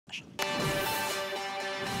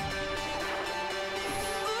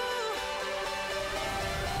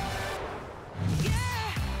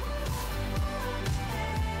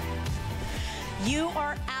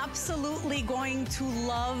absolutely going to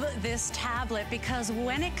love this tablet because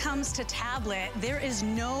when it comes to tablet, there is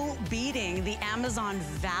no beating the Amazon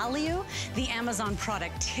value, the Amazon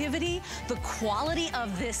productivity, the quality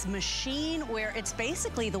of this machine where it's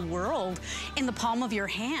basically the world in the palm of your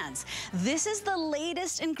hands. This is the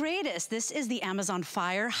latest and greatest. This is the Amazon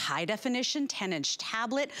Fire high definition 10-inch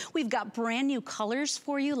tablet. We've got brand new colors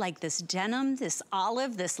for you like this denim, this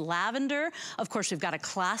olive, this lavender. Of course, we've got a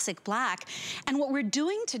classic black. And what we're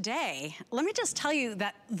doing today, let me just tell you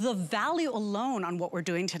that the value alone on what we're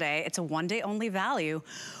doing today, it's a one-day only value.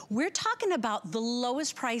 We're talking about the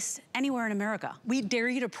lowest price anywhere in America. We dare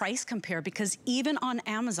you to price compare because even on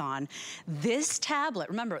Amazon, this tablet,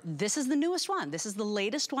 remember, this is the newest one. This is the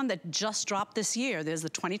latest one that just dropped this year. There's the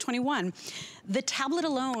 2021. The tablet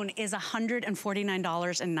alone is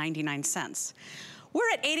 $149.99.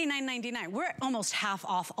 We're at $89.99. We're at almost half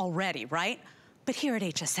off already, right? But here at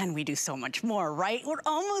HSN, we do so much more, right? We're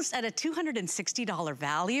almost at a $260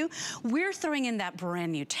 value. We're throwing in that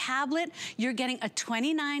brand new tablet. You're getting a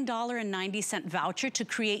 $29.90 voucher to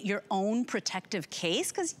create your own protective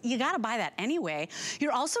case, because you gotta buy that anyway.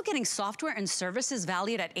 You're also getting software and services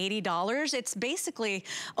valued at $80. It's basically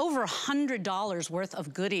over $100 worth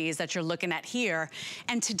of goodies that you're looking at here.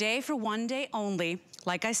 And today, for one day only,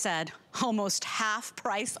 like I said, almost half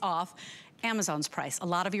price off Amazon's price. A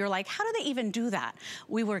lot of you are like, how do they even do that?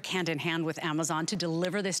 We work hand in hand with Amazon to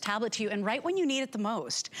deliver this tablet to you and right when you need it the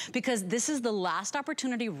most, because this is the last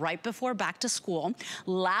opportunity right before back to school,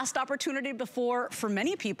 last opportunity before, for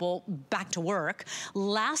many people, back to work,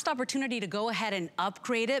 last opportunity to go ahead and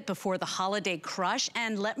upgrade it before the holiday crush.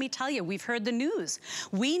 And let me tell you, we've heard the news.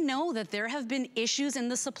 We know that there have been issues in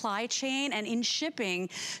the supply chain and in shipping.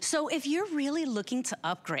 So if you're really looking to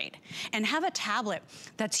upgrade and have a tablet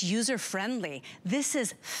that's user-friendly, this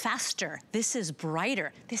is faster, this is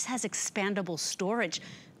brighter, this has expandable storage.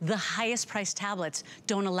 The highest priced tablets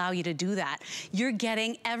don't allow you to do that. You're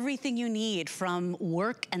getting everything you need from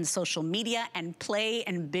work and social media and play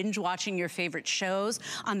and binge watching your favorite shows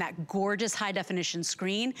on that gorgeous high definition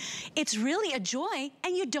screen. It's really a joy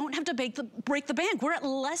and you don't have to break the bank. We're at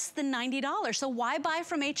less than $90. So why buy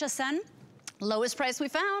from HSN? Lowest price we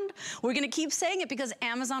found. We're gonna keep saying it because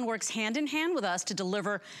Amazon works hand in hand with us to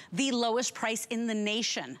deliver the lowest price in the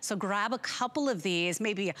nation. So grab a couple of these,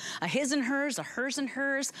 maybe a his and hers, a hers and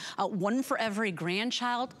hers, one for every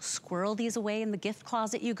grandchild. Squirrel these away in the gift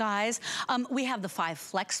closet, you guys. We have the 5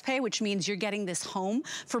 Flex Pay, which means you're getting this home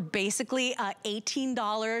for basically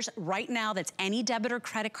 $18 right now. That's any debit or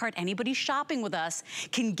credit card. Anybody shopping with us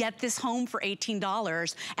can get this home for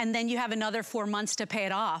 $18. And then you have another 4 months to pay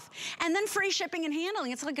it off. And then free shipping and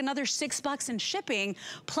handling. It's like another $6 in shipping,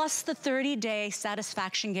 plus the 30-day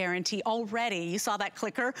satisfaction guarantee already. You saw that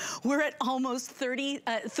clicker? We're at almost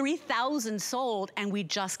 3,000 sold, and we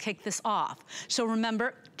just kicked this off. So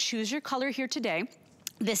remember, choose your color here today.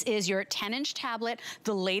 This is your 10-inch tablet,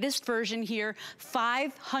 the latest version here,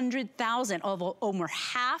 500,000, over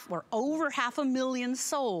half, or over 500,000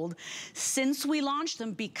 sold since we launched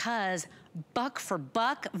them because buck for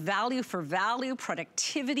buck, value for value,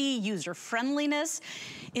 productivity, user friendliness.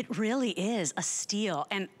 It really is a steal.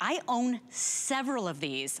 And I own several of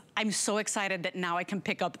these. I'm so excited that now I can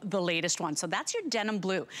pick up the latest one. So that's your denim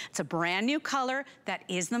blue. It's a brand new color that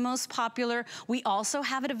is the most popular. We also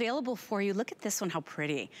have it available for you. Look at this one, how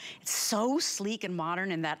pretty. It's so sleek and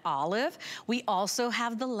modern in that olive. We also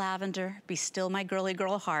have the lavender, Be Still My Girly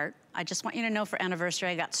Girl Heart. I just want you to know for anniversary,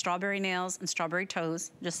 I got strawberry nails and strawberry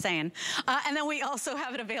toes, just saying. And then we also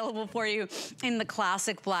have it available for you in the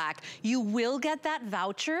classic black. You will get that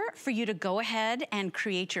voucher for you to go ahead and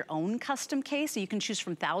create your own custom case. So you can choose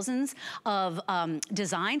from thousands of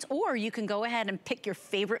designs, or you can go ahead and pick your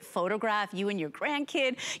favorite photograph, you and your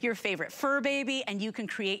grandkid, your favorite fur baby, and you can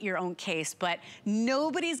create your own case. But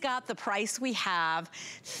nobody's got the price we have.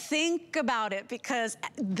 Think about it, because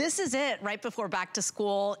this is it right before back to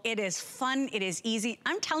school. It is fun, it is easy.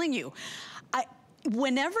 I'm telling you,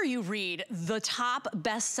 whenever you read the top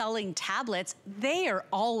best-selling tablets, they are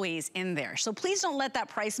always in there. So please don't let that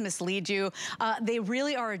price mislead you. They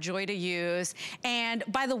really are a joy to use. And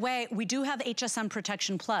by the way, we do have HSN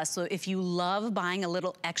Protection Plus. So if you love buying a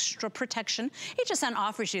little extra protection, HSN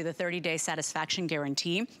offers you the 30-day satisfaction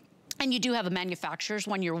guarantee. And you do have a manufacturer's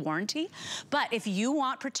one-year warranty. But if you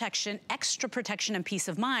want protection, extra protection and peace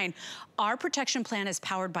of mind, our protection plan is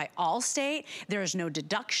powered by Allstate. There is no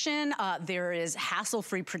deduction. There is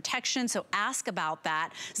hassle-free protection. So ask about that.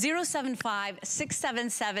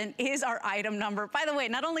 075677 is our item number. By the way,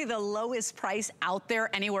 not only the lowest price out there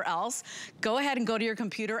anywhere else, go ahead and go to your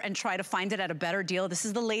computer and try to find it at a better deal. This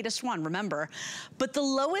is the latest one, remember. But the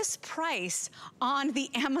lowest price on the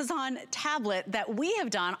Amazon tablet that we have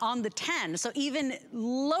done on the 10, so even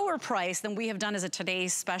lower price than we have done as a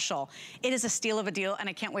today's special. It is a steal of a deal, and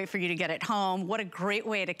I can't wait for you to get it home. What a great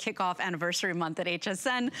way to kick off anniversary month at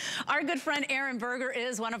HSN. Our good friend Aaron Berger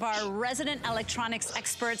is one of our resident electronics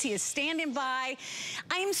experts. He is standing by.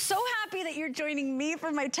 I am so happy that you're joining me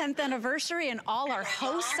for my 10th anniversary and all our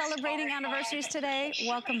hosts celebrating anniversaries today.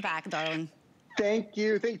 Welcome back, darling. Thank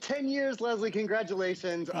you. 10 years, Leslie.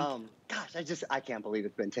 Congratulations. Gosh, I can't believe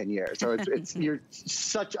it's been 10 years. So you're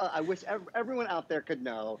such, I wish everyone out there could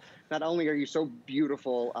know, not only are you so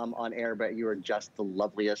beautiful on air, but you are just the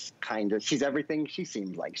loveliest, kindest. She's everything she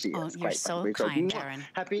seems like she is. You're so kind, Aaron.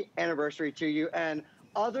 Happy anniversary to you. And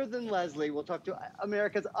other than Leslie, we'll talk to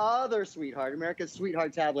America's other sweetheart, America's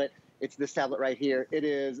sweetheart tablet. It's this tablet right here. It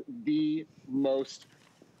is the most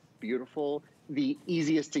beautiful, the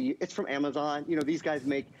easiest to use. It's from Amazon. You know, these guys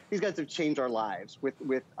have changed our lives with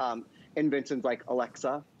inventions like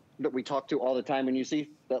Alexa that we talk to all the time. And you see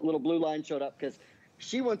that little blue line showed up because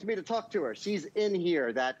she wants me to talk to her. She's in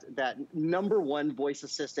here. That #1 voice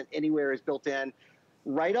assistant anywhere is built in.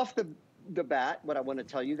 Right off the bat, what I want to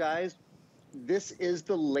tell you guys, this is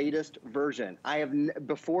the latest version. I have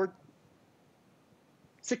before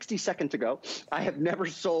 60 seconds ago, I have never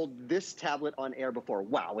sold this tablet on air before.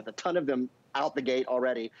 Wow, with a ton of them out the gate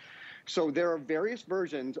already. So there are various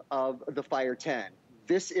versions of the Fire 10.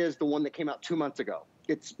 This is the one that came out 2 months ago.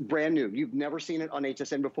 It's brand new. You've never seen it on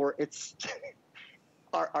HSN before. It's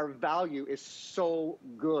our value is so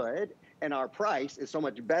good and our price is so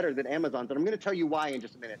much better than Amazon's. And I'm going to tell you why in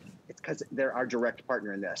just a minute. It's because they're our direct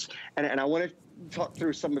partner in this. And I want to talk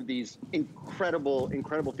through some of these incredible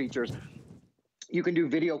features. You can do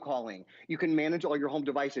video calling. You can manage all your home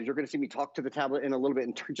devices. You're going to see me talk to the tablet in a little bit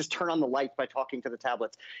and just turn on the lights by talking to the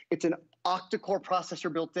tablets. It's an octa-core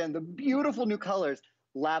processor built in. The beautiful new colors,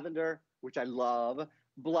 lavender, which I love,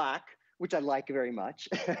 black, which I like very much.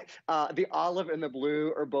 The olive and the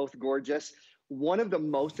blue are both gorgeous. One of the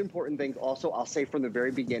most important things also, I'll say from the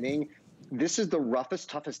very beginning, this is the roughest,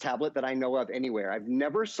 toughest tablet that I know of anywhere. I've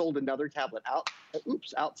never sold another tablet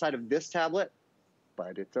outside of this tablet,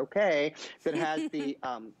 but it's okay, that has the,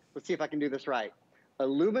 let's see if I can do this right,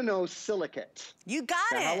 aluminosilicate. You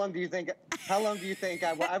got it. How long do you think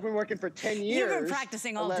I've been working for 10 years. You've been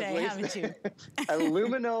practicing all day, haven't you?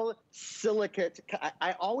 Aluminosilicate.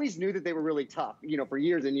 I always knew that they were really tough, you know, for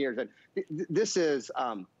years and years. And this is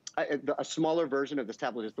a smaller version of this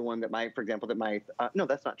tablet is the one that for example, no,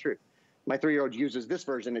 that's not true. My 3-year-old uses this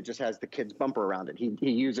version. It just has the kid's bumper around it.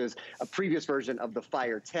 He uses a previous version of the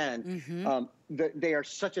Fire 10. Mm-hmm. They are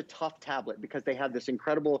such a tough tablet because they have this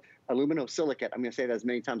incredible aluminosilicate. I'm going to say that as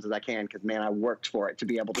many times as I can because, man, I worked for it to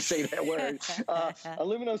be able to say that word.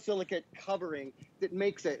 Aluminosilicate covering that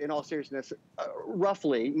makes it, in all seriousness,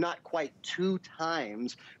 roughly not quite 2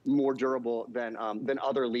 times more durable than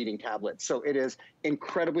other leading tablets. So it is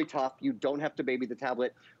incredibly tough. You don't have to baby the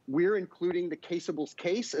tablet. We're including the Caseables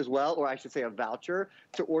case as well, or I should say a voucher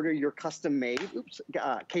to order your custom-made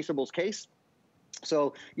Caseables case.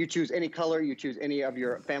 So you choose any color, you choose any of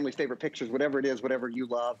your family's favorite pictures, whatever it is, whatever you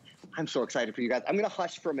love. I'm so excited for you guys. I'm going to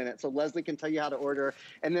hush for a minute so Leslie can tell you how to order,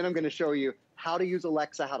 and then I'm going to show you how to use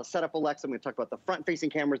Alexa, how to set up Alexa. I'm going to talk about the front-facing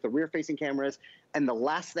cameras, the rear-facing cameras, and the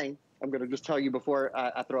last thing I'm going to just tell you before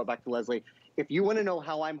I throw it back to Leslie. If you want to know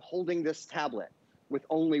how I'm holding this tablet with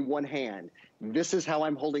only one hand, this is how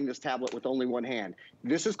I'm holding this tablet with only one hand.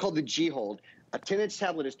 This is called the G-Hold. A 10-inch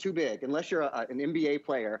tablet is too big. Unless you're an NBA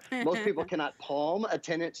player, most people cannot palm a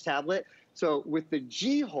 10-inch tablet. So with the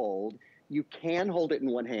G-Hold, you can hold it in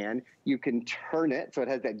one hand. You can turn it, so it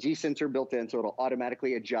has that G sensor built in, so it'll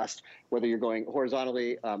automatically adjust whether you're going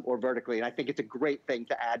horizontally or vertically. And I think it's a great thing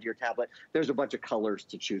to add to your tablet. There's a bunch of colors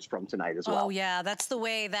to choose from tonight as well. Oh yeah, that's the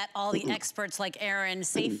way that all the experts like Aaron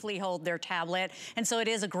safely hold their tablet. And so it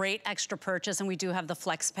is a great extra purchase, and we do have the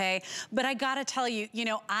Flex Pay. But I gotta tell you, you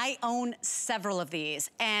know, I own several of these,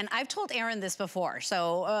 and I've told Aaron this before.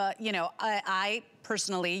 So, you know, I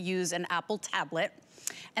personally use an Apple tablet.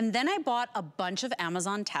 And then I bought a bunch of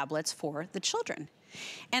Amazon tablets for the children.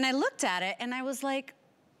 And I looked at it and I was like,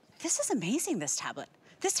 this is amazing, this tablet.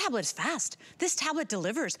 This tablet is fast. This tablet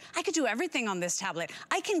delivers. I could do everything on this tablet.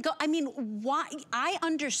 I can go, I mean, why? I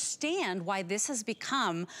understand why this has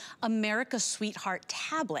become America's sweetheart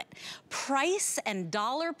tablet. Price and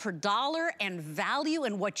dollar per dollar and value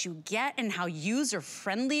and what you get and how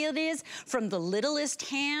user-friendly it is, from the littlest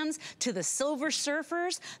hands to the Silver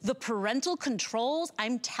Surfers. The parental controls,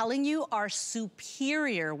 I'm telling you, are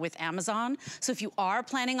superior with Amazon. So if you are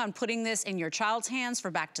planning on putting this in your child's hands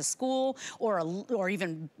for back to school, or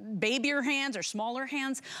even babier hands or smaller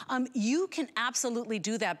hands, you can absolutely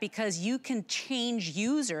do that, because you can change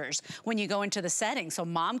users when you go into the settings. So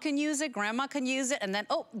mom can use it, grandma can use it, and then,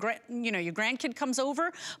 oh, you know, your grandkid comes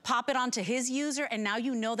over, pop it onto his user, and now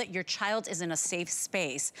you know that your child is in a safe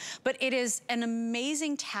space. But it is an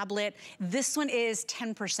amazing tablet. This one is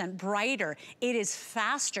 10% brighter. It is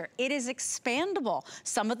faster. It is expandable.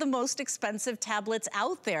 Some of the most expensive tablets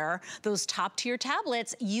out there, those top tier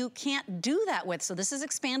tablets, you can't do that with. So this is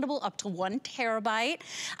expandable up to 1 terabyte.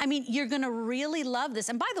 I mean, you're gonna really love this.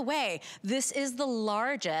 And by the way, this is the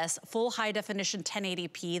largest full high definition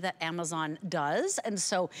 1080p that Amazon does. And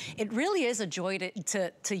so it really is a joy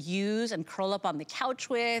to use and curl up on the couch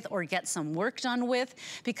with, or get some work done with,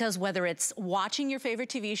 because whether it's watching your favorite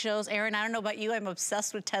TV shows, Aaron, I don't know about you, I'm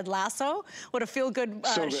obsessed with Ted Lasso. What a feel-good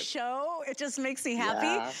show. It just makes me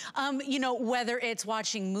happy. Yeah. You know, whether it's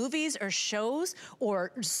watching movies or shows,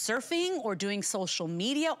 or surfing, or doing social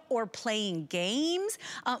media, or playing games.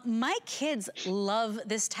 My kids love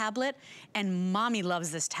this tablet, and mommy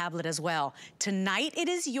loves this tablet as well. Tonight it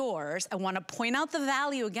is yours. I want to point out the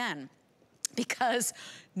value again, because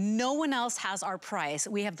no one else has our price.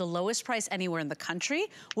 We have the lowest price anywhere in the country.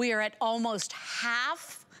 We are at almost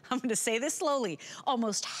half, I'm gonna say this slowly,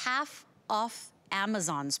 almost half off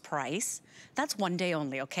Amazon's price. That's one day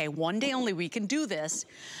only, okay? One day only we can do this.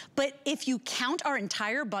 But if you count our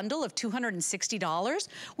entire bundle of $260,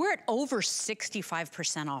 we're at over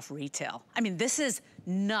 65% off retail. I mean, this is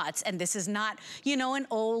nuts, and this is not, you know, an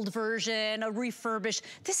old version, a refurbished.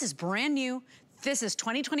 This is brand new. This is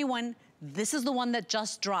 2021. This is the one that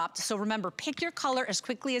just dropped. So remember, pick your color as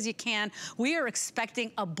quickly as you can. We are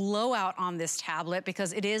expecting a blowout on this tablet,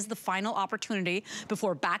 because it is the final opportunity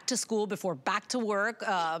before back to school, before back to work.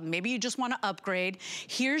 Maybe you just want to upgrade.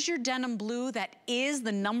 Here's your denim blue that is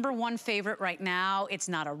the #1 favorite right now. It's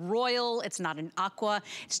not a royal, it's not an aqua.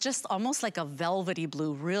 It's just almost like a velvety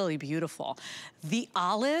blue, really beautiful. The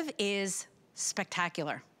olive is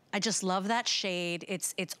spectacular. I just love that shade.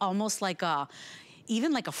 It's almost like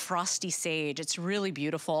even like a frosty sage. It's really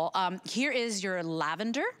beautiful. Here is your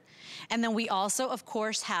lavender. And then we also, of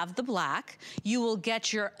course, have the black. You will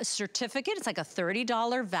get your certificate. It's like a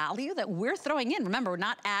 $30 value that we're throwing in. Remember, we're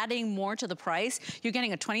not adding more to the price. You're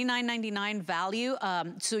getting a $29.99 value,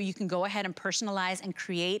 so you can go ahead and personalize and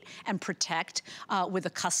create and protect with a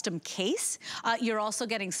custom case. You're also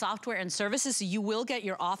getting software and services, so you will get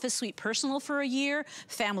your Office Suite Personal for a year,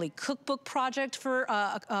 Family Cookbook Project for,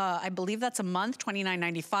 I believe that's a month,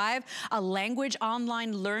 $29.95, a language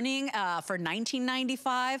online learning for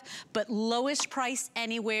 $19.95, but lowest price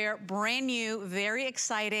anywhere, brand new, very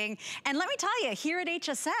exciting. And let me tell you, here at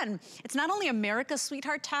HSN, it's not only America's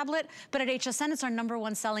sweetheart tablet, but at HSN, it's our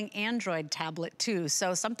 #1 selling Android tablet too.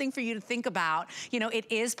 So something for you to think about. You know, it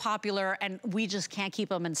is popular, and we just can't keep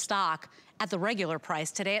them in stock at the regular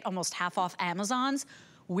price. Today at almost half off Amazon's.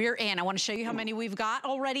 We're in. I want to show you how many we've got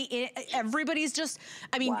already. Everybody's just,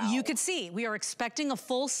 I mean, wow. You could see, we are expecting a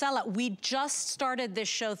full sellout. We just started this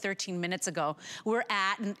show 13 minutes ago.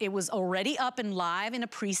 And it was already up and live in a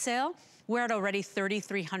pre-sale. We're at already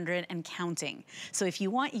 3,300 and counting. So if you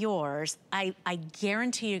want yours, I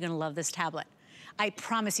guarantee you're gonna love this tablet. I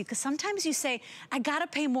promise you, because sometimes you say, I gotta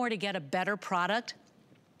pay more to get a better product.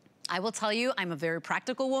 I will tell you, I'm a very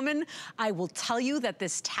practical woman. I will tell you that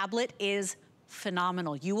this tablet is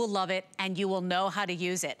phenomenal. You will love it, and you will know how to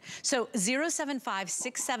use it. So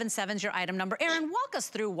 075677 is your item number. Aaron, walk us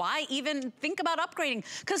through why even think about upgrading,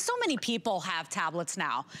 because so many people have tablets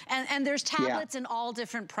now, and there's tablets in all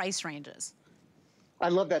different price ranges. I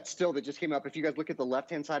love that still that just came up. If you guys look at the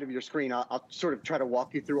left-hand side of your screen, I'll sort of try to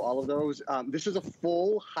walk you through all of those. This is a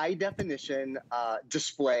full high-definition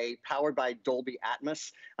display powered by Dolby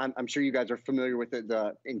Atmos. I'm sure you guys are familiar with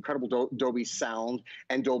the incredible Dolby sound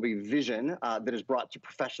and Dolby Vision that is brought to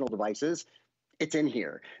professional devices. It's in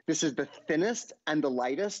here. This is the thinnest and the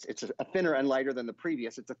lightest. It's a thinner and lighter than the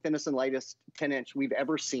previous. It's the thinnest and lightest 10-inch we've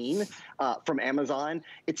ever seen from Amazon.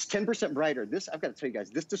 It's 10% brighter. This, I've got to tell you guys,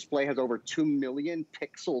 this display has over 2 million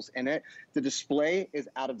pixels in it. The display is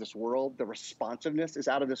out of this world. The responsiveness is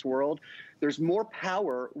out of this world. There's more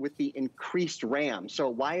power with the increased RAM. So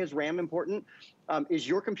why is RAM important? Is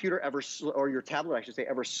your computer ever, or your tablet, I should say,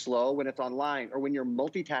 ever slow when it's online, or when you're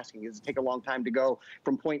multitasking? Does it take a long time to go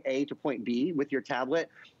from point A to point B with your tablet?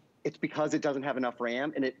 It's because it doesn't have enough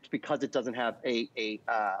RAM, and it's because it doesn't have a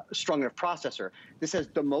strong enough processor. This has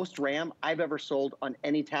the most RAM I've ever sold on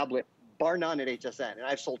any tablet, bar none, at HSN. And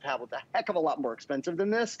I've sold tablets a heck of a lot more expensive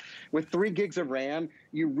than this. With 3 gigs of RAM,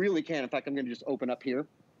 you really can. In fact, I'm going to just open up here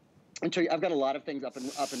and show you. I've got a lot of things up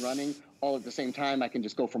and running all at the same time. I can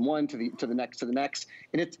just go from one to the next,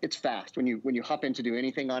 and it's fast. When you hop in to do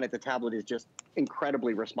anything on it, the tablet is just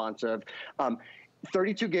incredibly responsive.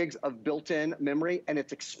 32 gigs of built-in memory, and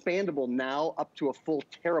it's expandable now up to a full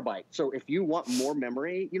terabyte. So if you want more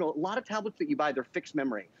memory, you know, a lot of tablets that you buy, they're fixed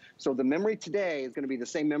memory. So the memory today is going to be the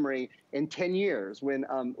same memory in 10 years when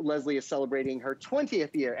Lesley is celebrating her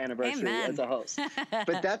 20th year anniversary as a host.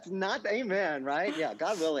 But that's not, amen, right? Yeah,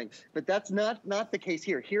 God willing. But that's not the case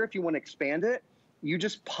here. Here, if you want to expand it, you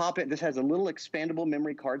just pop it. This has a little expandable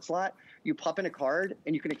memory card slot. You pop in a card,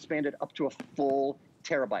 and you can expand it up to a full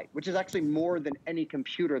terabyte, which is actually more than any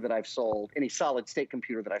computer that I've sold, any solid state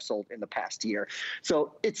computer that I've sold in the past year.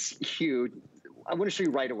 So it's huge. I want to show you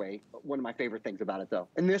right away one of my favorite things about it, though.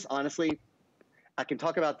 And this, honestly, I can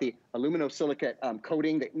talk about the aluminosilicate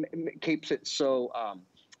coating that keeps it so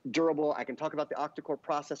durable. I can talk about the octa-core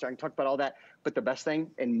processor. I can talk about all that. But the best thing,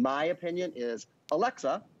 in my opinion, is,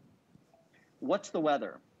 Alexa, what's the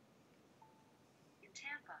weather? In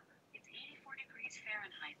Tampa, it's 84 degrees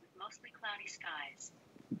Fahrenheit with mostly cloudy skies.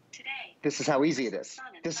 Today, this is how easy it is.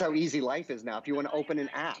 This is how easy life is now. If you want to open an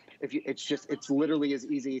app, it's literally as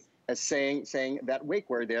easy as saying that wake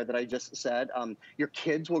word there that I just said. Your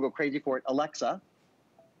kids will go crazy for it. Alexa,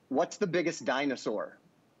 what's the biggest dinosaur?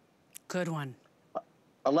 Good one.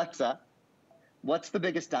 Alexa, what's the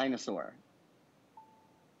biggest dinosaur?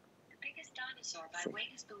 The biggest dinosaur by weight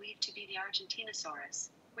is believed to be the Argentinosaurus,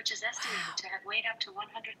 which is estimated to have weighed up to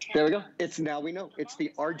 110 There we go. tons. It's now we know. It's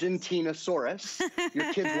the Argentinosaurus.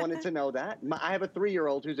 Your kids wanted to know that. I have a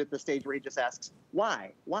 3-year-old who's at the stage where he just asks,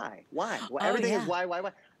 why? Well, everything is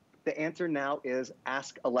why. The answer now is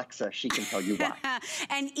ask Alexa. She can tell you why.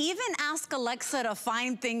 And even ask Alexa to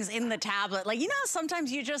find things in the tablet. Like, you know,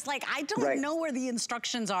 sometimes you just like, I don't know where the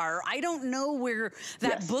instructions are. Or I don't know where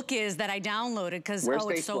that book is that I downloaded because,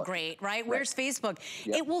 it's so great, right? Where's Facebook?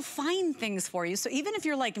 Yep. It will find things for you. So even if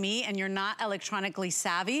you're like me and you're not electronically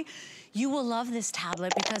savvy, you will love this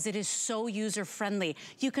tablet because it is so user-friendly.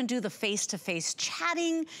 You can do the face-to-face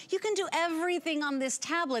chatting. You can do everything on this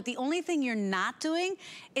tablet. The only thing you're not doing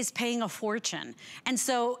is paying a fortune. And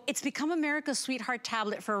so it's become America's sweetheart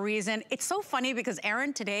tablet for a reason. It's so funny because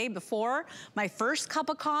Aaron, today, before my first cup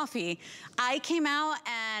of coffee, I came out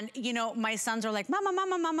and, you know, my sons are like,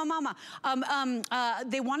 mama.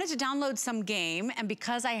 They wanted to download some game, and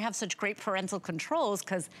because I have such great parental controls,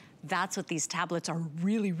 because that's what these tablets are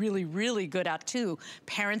really, really, really good at too.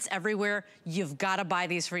 Parents everywhere, you've got to buy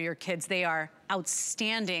these for your kids. They are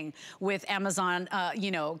outstanding with Amazon,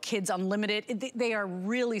 you know, Kids Unlimited. They are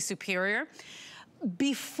really superior.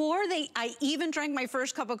 Before I even drank my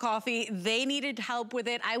first cup of coffee, they needed help with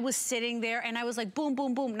it. I was sitting there and I was like, boom,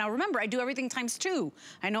 boom, boom. Now remember, I do everything ×2.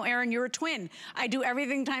 I know, Aaron, you're a twin. I do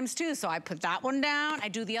everything ×2. So I put that one down, I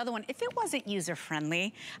do the other one. If it wasn't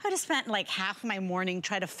user-friendly, I would have spent like half my morning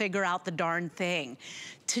trying to figure out the darn thing.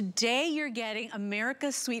 Today, you're getting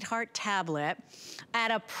America's Sweetheart tablet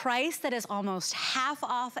at a price that is almost half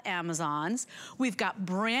off Amazon's. We've got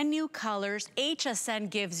brand new colors. HSN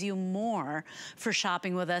gives you more for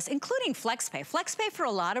shopping with us, including FlexPay. FlexPay for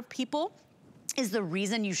a lot of people is the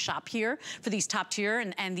reason you shop here for these top tier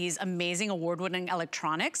and these amazing award-winning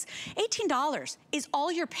electronics. $18 is all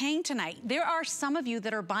you're paying tonight. There are some of you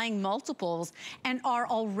that are buying multiples and are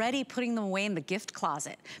already putting them away in the gift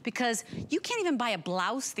closet because you can't even buy a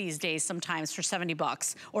blouse these days sometimes for 70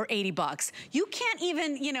 bucks or 80 bucks. You can't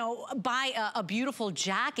even, you know, buy a beautiful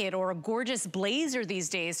jacket or a gorgeous blazer these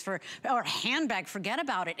days or a handbag. Forget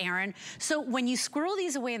about it, Aaron. So when you squirrel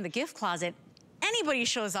these away in the gift closet, anybody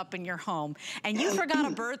shows up in your home and you forgot a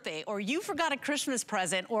birthday or you forgot a Christmas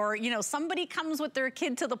present or, you know, somebody comes with their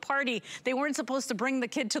kid to the party, they weren't supposed to bring the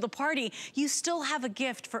kid to the party, you still have a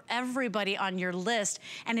gift for everybody on your list.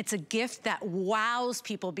 And it's a gift that wows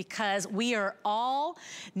people because we are all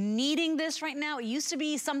needing this right now. It used to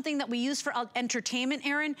be something that we used for entertainment,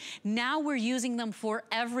 Aaron. Now we're using them for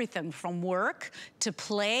everything from work to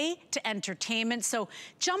play to entertainment. So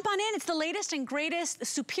jump on in. It's the latest and greatest,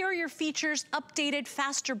 superior features, updated,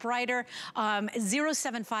 faster, brighter.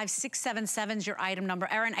 075677 is your item number.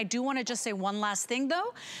 Aaron, I do want to just say one last thing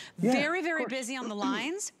though. Very, very busy on the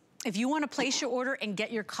lines. If you want to place your order and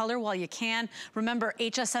get your color while you can, remember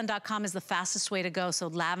hsn.com is the fastest way to go. So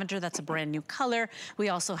lavender, that's a brand new color. We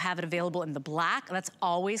also have it available in the black. That's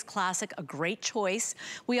always classic, a great choice.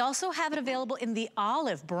 We also have it available in the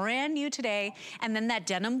olive, brand new today. And then that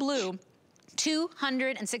denim blue,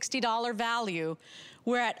 $260 value.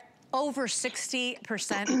 We're at over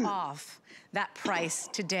 60% off that price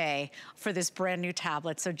today for this brand new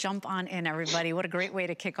tablet. So jump on in, everybody. What a great way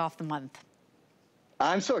to kick off the month.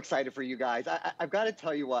 I'm so excited for you guys. I've got to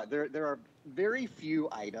tell you what, there are very few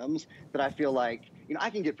items that I feel like, you know, I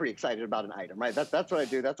can get pretty excited about an item, right? That's what I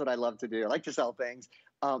do. That's what I love to do. I like to sell things.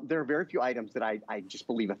 There are very few items that I just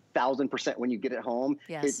believe 1,000% when you get it home,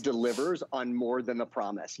 yes, it delivers on more than the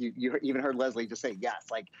promise. You even heard Lesley just say yes.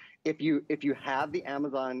 Like if you have the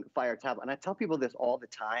Amazon Fire tablet, and I tell people this all the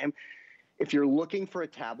time, if you're looking for a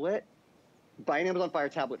tablet, buy an Amazon Fire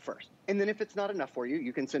tablet first. And then if it's not enough for you,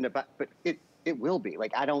 you can send it back, but it will be.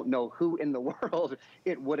 Like, I don't know who in the world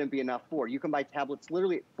it wouldn't be enough for. You can buy tablets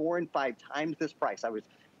literally at 4 and 5 times this price. I was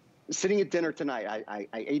sitting at dinner tonight. I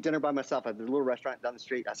ate dinner by myself at the little restaurant down the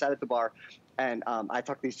street. I sat at the bar, and I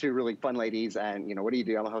talked to these 2 really fun ladies, and, you know, what do you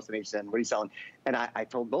do? I'm a host at HSN. What are you selling? And I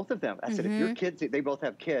told both of them, I said, if your kids, they both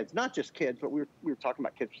have kids, not just kids, but we were talking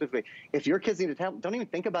about kids specifically. If your kids need a tablet, don't even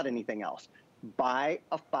think about anything else. Buy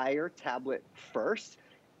a Fire tablet first,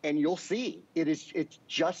 and you'll see it's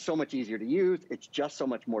just so much easier to use. It's just so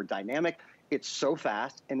much more dynamic. It's so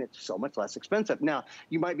fast, and it's so much less expensive. Now,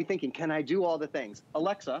 you might be thinking, can I do all the things?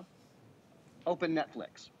 Alexa, open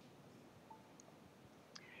Netflix.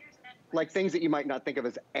 Like things that you might not think of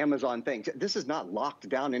as Amazon things. This is not locked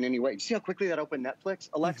down in any way. See how quickly that opened Netflix?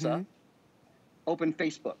 Alexa, open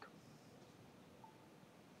Facebook.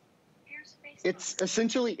 It's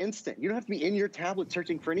essentially instant. You don't have to be in your tablet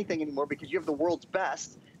searching for anything anymore because you have the world's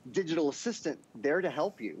best digital assistant there to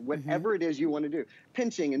help you. Whatever it is you want to do.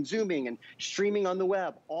 Pinching and zooming and streaming on the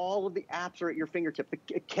web. All of the apps are at your fingertips.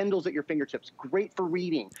 The Kindle's at your fingertips. Great for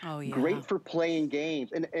reading. Oh, yeah. Great for playing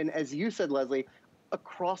games. And as you said, Lesley,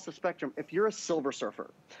 across the spectrum, if you're a silver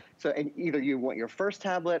surfer, so and either you want your first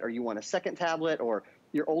tablet or you want a second tablet or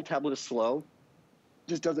your old tablet is slow,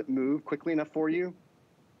 just doesn't move quickly enough for you,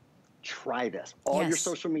 try this. All your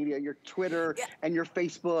social media, your Twitter and your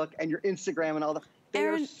Facebook and your Instagram and all that,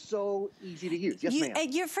 they're so easy to use. Yes, ma'am.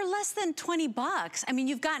 You're for less than 20 bucks. I mean,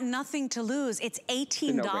 you've got nothing to lose. It's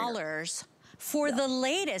 $18 for the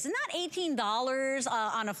latest. Isn't that $18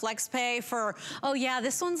 on a flex pay for, oh yeah,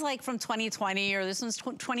 this one's like from 2020 or this one's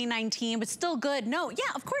 2019, but still good? No,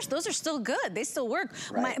 yeah, of course, those are still good. They still work.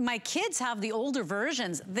 Right. My kids have the older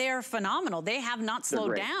versions. They're phenomenal. They have not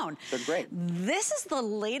slowed down. They're great. This is the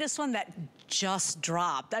latest one that just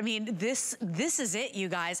dropped. I mean, this is it, you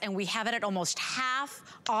guys, and we have it at almost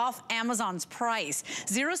half off Amazon's price.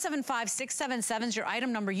 075677 is your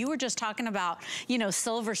item number. You were just talking about, you know,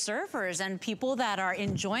 silver surfers and people that are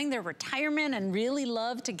enjoying their retirement and really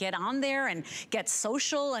love to get on there and get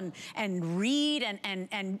social and read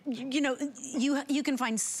and you know, you can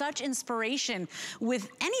find such inspiration with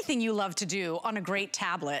anything you love to do on a great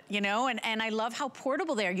tablet, you know, and I love how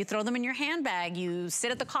portable they are. You throw them in your handbag, you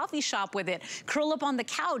sit at the coffee shop with it, curl up on the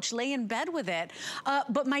couch, lay in bed with it.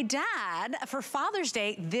 But my dad, for Father's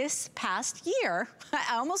Day this past year,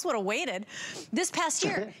 I almost would have waited, this past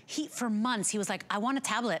year, for months, he was like, I want a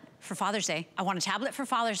tablet for Father's Day. I want a tablet for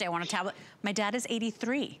Father's Day. I want a tablet. My dad is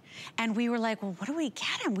 83. And we were like, well, what do we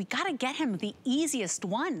get him? We got to get him the easiest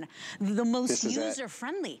one, the most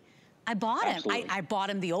user-friendly. I bought him. I bought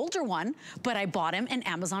him the older one, but I bought him an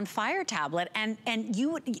Amazon Fire tablet. And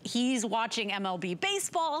he's watching MLB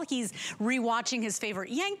baseball. He's rewatching his favorite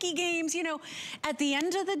Yankee games. You know, at the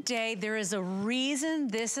end of the day, there is a reason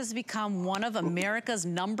this has become one of America's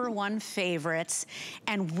 #1 favorites.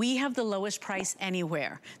 And we have the lowest price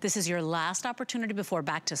anywhere. This is your last opportunity before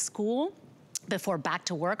back to school. Before back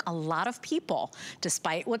to work. A lot of people,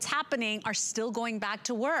 despite what's happening, are still going back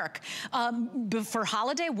to work. For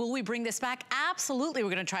holiday, will we bring this back? Absolutely,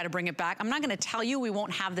 we're gonna try to bring it back. I'm not gonna tell you we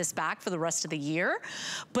won't have this back for the rest of the year,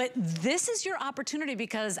 but this is your opportunity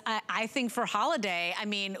because I think for holiday, I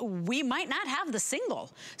mean, we might not have the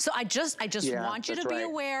single. So I just want you to be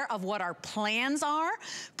aware of what our plans are.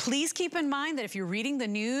 Please keep in mind that if you're reading the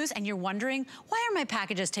news and you're wondering, why are my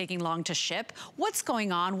packages taking long to ship? What's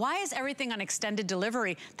going on? Why is everything on extended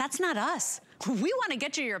delivery? That's not us. We want to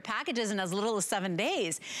get you your packages in as little as 7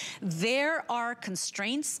 days. There are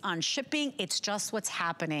constraints on shipping. It's just what's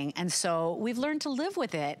happening. And so we've learned to live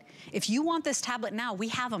with it. If you want this tablet now, we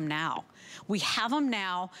have them now. We have them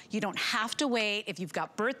now. You don't have to wait. If you've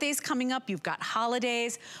got birthdays coming up, you've got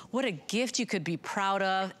holidays, what a gift you could be proud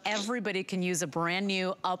of. Everybody can use a brand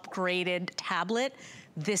new upgraded tablet.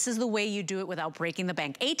 this is the way you do it without breaking the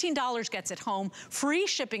bank. $18 gets it home, free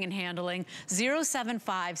shipping and handling.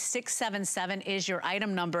 075677 is your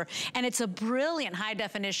item number. And it's a brilliant high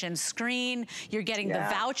definition screen. You're getting the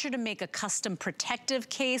voucher to make a custom protective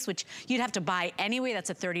case, which you'd have to buy anyway. That's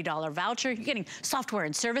a $30 voucher. You're getting software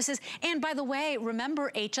and services. And by the way,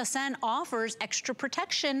 remember HSN offers extra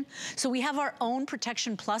protection. So we have our own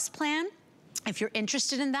Protection Plus plan. If you're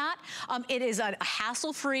interested in that, it is a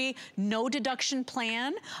hassle-free, no deduction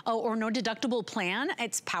plan or no deductible plan.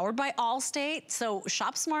 It's powered by Allstate, so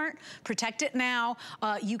shop smart, protect it now.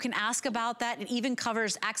 You can ask about that. It even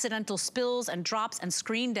covers accidental spills and drops and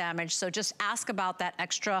screen damage, so just ask about that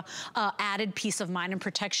extra added peace of mind and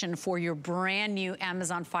protection for your brand new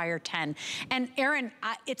Amazon Fire 10. And Erin,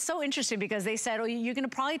 it's so interesting because they said, oh, you're gonna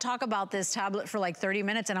probably talk about this tablet for like 30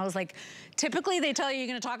 minutes, and I was like, typically they tell you you're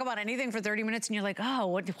gonna talk about anything for 30 minutes and you're like, oh,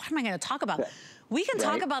 what am I gonna talk about? We can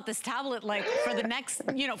talk about this tablet like for the next,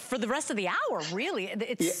 for the rest of the hour, really.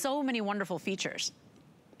 It's so many wonderful features.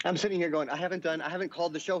 I'm sitting here going, I haven't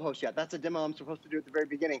called the show host yet. That's a demo I'm supposed to do at the very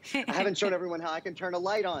beginning. I haven't shown everyone how I can turn a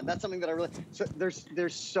light on. That's something that I really, so there's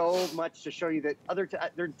so much to show you that there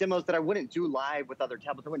are demos that I wouldn't do live with other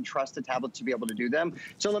tablets. I wouldn't trust the tablet to be able to do them.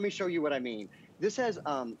 So let me show you what I mean. This has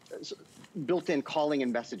built-in calling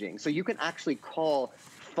and messaging. So you can actually call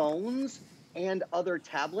phones and other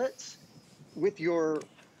tablets with your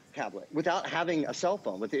tablet without having a cell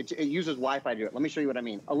phone. It uses Wi-Fi to do it. Let me show you what I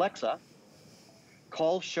mean. Alexa,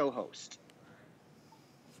 call show host.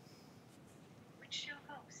 Which show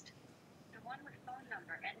host? The one with phone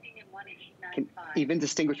number ending in 1895. Can even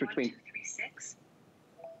distinguish between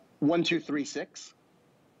 1236. 1236.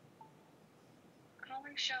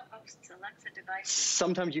 Calling show host's Alexa device.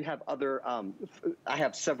 Sometimes you have other, I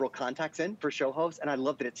have several contacts in for show hosts, and I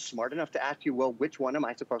love that it's smart enough to ask you, well, which one am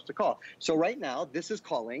I supposed to call? So right now, this is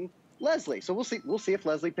calling Lesley. So we'll see if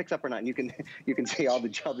Lesley picks up or not. And you can see all the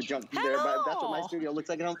junk there, but that's what my studio looks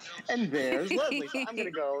like at home. And there's Lesley. So I'm gonna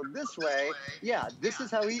go this way. Yeah, this is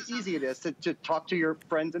how easy it is to talk to your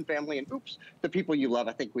friends and family and the people you love.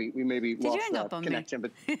 I think we maybe lost the connection, but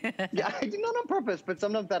yeah, I did not on purpose, but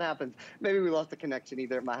sometimes that happens. Maybe we lost the connection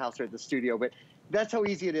either at my house or at the studio, but that's how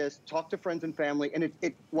easy it is. Talk to friends and family. And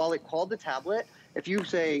while it called the tablet, if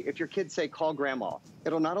your kids say call grandma,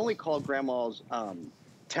 it'll not only call grandma's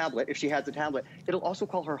tablet, if she has a tablet, it'll also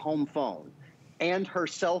call her home phone and her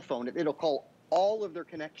cell phone. It'll call all of their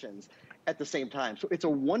connections at the same time. So it's a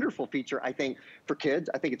wonderful feature, I think, for kids.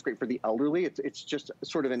 I think it's great for the elderly. It's just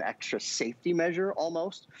sort of an extra safety measure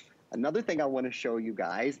almost. Another thing I want to show you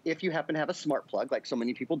guys, if you happen to have a smart plug, like so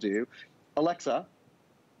many people do, Alexa,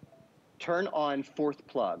 turn on fourth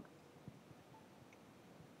plug.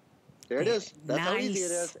 There it is. That's how easy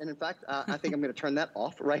it is. And in fact, I think I'm going to turn that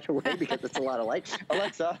off right away because it's a lot of light.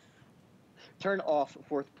 Alexa, turn off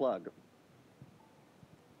fourth plug.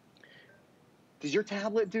 Does your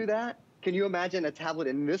tablet do that? Can you imagine a tablet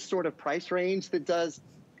in this sort of price range that does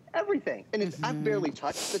everything? And I've barely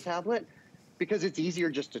touched the tablet because it's easier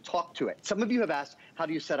just to talk to it. Some of you have asked, how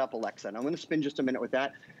do you set up Alexa? And I'm going to spend just a minute with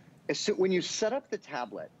that. So when you set up the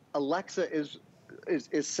tablet, Alexa is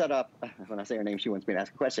set up. When I say her name, she wants me to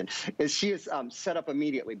ask a question. She is set up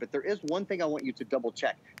immediately, but there is one thing I want you to double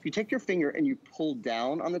check. If you take your finger and you pull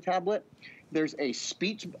down on the tablet, there's a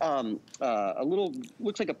speech, a little,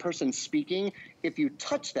 looks like a person speaking. If you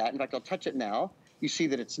touch that, in fact, I'll touch it now, you see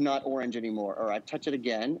that it's not orange anymore, or I touch it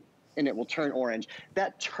again, and it will turn orange.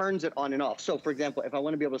 That turns it on and off. So for example, if I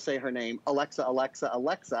want to be able to say her name, Alexa, Alexa,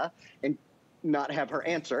 Alexa, and not have her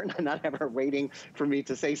answer, not have her waiting for me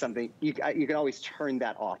to say something, you can always turn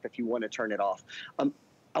that off if you want to turn it off.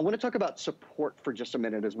 I want to talk about support for just a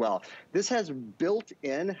minute as well. This has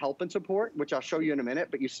built-in help and support, which I'll show you in a minute,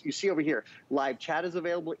 but you see over here, live chat is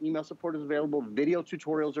available, email support is available, video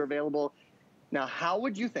tutorials are available. Now, how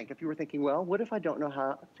would you think, if you were thinking, well, what if I don't know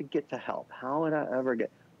how to get to help? How would I ever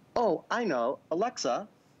get? Oh, I know, Alexa,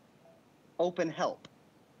 open help.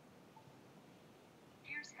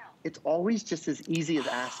 It's always just as easy as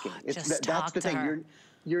asking. That's the thing.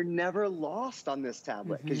 You're never lost on this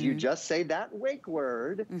tablet because you just say that wake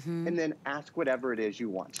word and then ask whatever it is you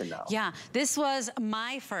want to know. Yeah, this was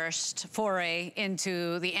my first foray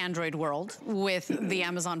into the Android world with the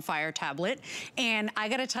Amazon Fire tablet. And I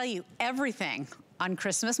gotta tell you, everything on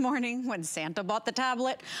Christmas morning when Santa bought the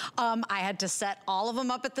tablet. I had to set all of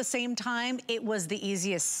them up at the same time. It was the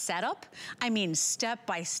easiest setup. I mean, step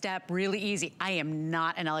by step, really easy. I am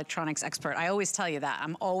not an electronics expert. I always tell you that.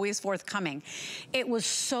 I'm always forthcoming. It was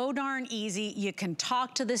so darn easy. You can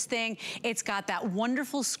talk to this thing. It's got that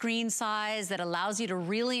wonderful screen size that allows you to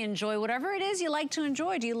really enjoy whatever it is you like to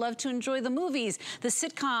enjoy. Do you love to enjoy the movies, the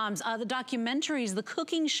sitcoms, the documentaries, the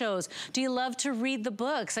cooking shows? Do you love to read the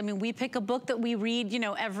books? I mean, we pick a book that we read, you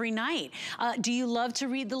know, every night. Do you love to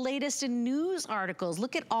read the latest in news articles?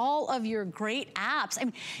 Look at all of your great apps. I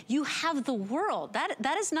mean, you have the world.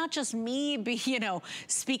 That is not just me, you know,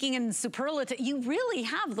 speaking in superlative. You really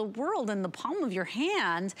have the world in the palm of your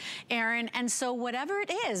hand, Erin. And so whatever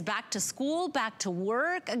it is, back to school, back to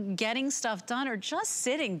work, getting stuff done, or just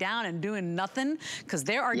sitting down and doing nothing, because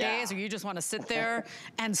there are days where you just want to sit there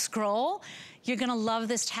and scroll, you're gonna love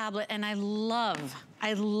this tablet. And I love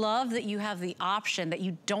that you have the option that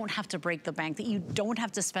you don't have to break the bank, that you don't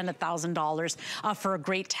have to spend $1,000 for a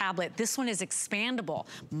great tablet. This one is expandable.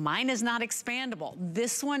 Mine is not expandable.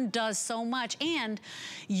 This one does so much. And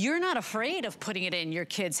you're not afraid of putting it in your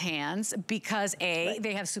kids' hands because A,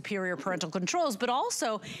 they have superior parental controls, but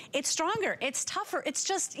also it's stronger, it's tougher. It's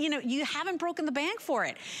just, you know, you haven't broken the bank for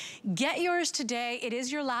it. Get yours today. It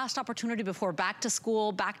is your last opportunity before back to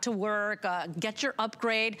school, back to work, get your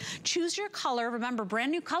upgrade. Choose your color. Remember,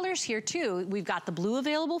 brand new colors here too. We've got the blue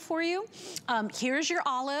available for you. Here's your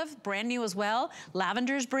olive, brand new as well.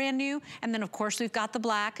 Lavender is brand new. And then of course we've got the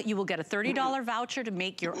black. You will get a $30 voucher to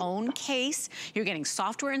make your own case. You're getting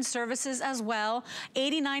software and services as well.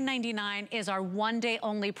 $89.99 is our one-day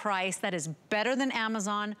only price. That is better than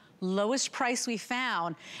Amazon. Lowest price we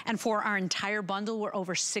found. And for our entire bundle, we're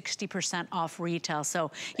over 60% off retail.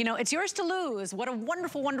 So, you know, it's yours to lose. What a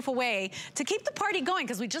wonderful, wonderful way to keep the party going,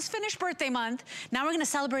 because we just finished birthday month. Now we're gonna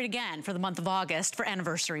celebrate again for the month of August for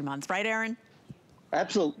anniversary month, right, Erin?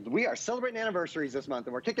 Absolutely. We are celebrating anniversaries this month,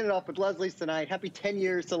 and we're kicking it off with Lesley's tonight. Happy 10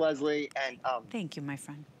 years to Lesley. And thank you, my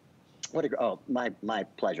friend. What a, my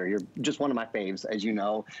pleasure. You're just one of my faves, as you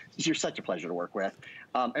know. You're such a pleasure to work with.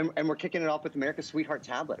 And we're kicking it off with America's Sweetheart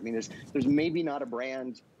tablet. I mean, there's maybe not a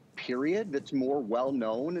brand, period, that's more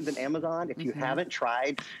well-known than Amazon. If you haven't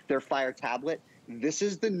tried their Fire tablet, this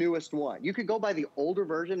is the newest one. You could go buy the older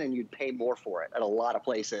version and you'd pay more for it at a lot of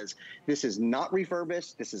places. This is not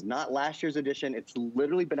refurbished. This is not last year's edition. It's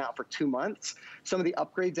literally been out for 2 months. Some of the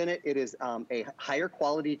upgrades in it is a higher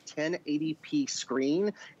quality 1080p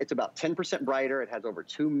screen. It's about 10% brighter. It has over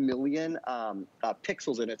 2 million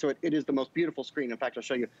pixels in it. So it is the most beautiful screen. In fact, I'll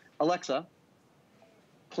show you. Alexa,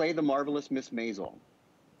 play The Marvelous Miss Maisel.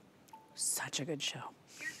 Such a good show.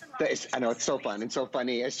 I know, it's so fun and so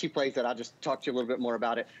funny. As she plays it, I'll just talk to you a little bit more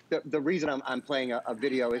about it. The reason I'm playing a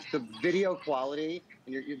video is the video quality,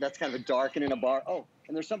 and that's kind of a darken in a bar. Oh,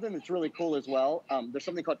 and there's something that's really cool as well. There's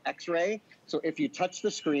something called X-ray. So if you touch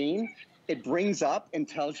the screen, it brings up and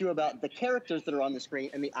tells you about the characters that are on the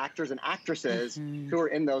screen and the actors and actresses who are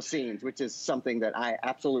in those scenes, which is something that I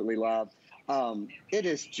absolutely love. It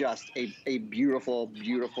is just a beautiful,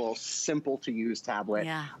 beautiful, simple to use tablet,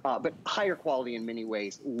 but higher quality in many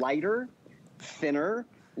ways. Lighter, thinner,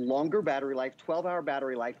 longer battery life, 12-hour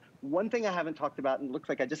battery life. One thing I haven't talked about, and it looks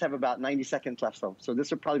like I just have about 90 seconds left, so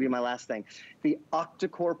this will probably be my last thing. The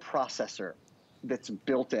octa-core processor that's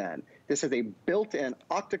built in. This is a built-in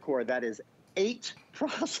octa-core that is 8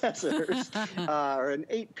 processors, or an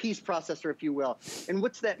 8-piece processor, if you will. And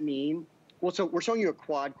what's that mean? Well, so we're showing you a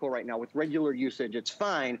quad core right now. With regular usage, it's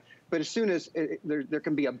fine. But as soon as there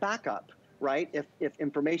can be a backup, right, if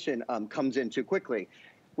information comes in too quickly.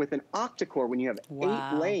 With an octa-core, when you have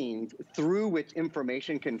 8 lanes through which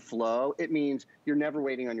information can flow, it means you're never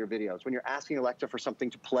waiting on your videos. When you're asking Alexa for something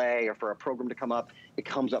to play or for a program to come up, it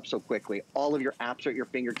comes up so quickly. All of your apps are at your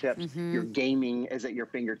fingertips. Your gaming is at your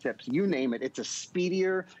fingertips. You name it. It's a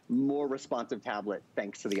speedier, more responsive tablet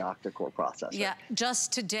thanks to the octa-core processor. Yeah,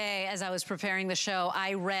 just today, as I was preparing the show,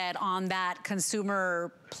 I read on that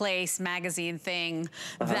Consumer Place magazine thing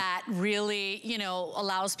that really, you know,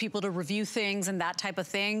 allows people to review things and that type of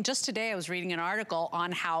thing. Just today I was reading an article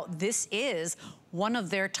on how this is one of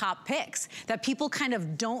their top picks, that people kind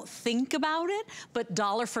of don't think about it, but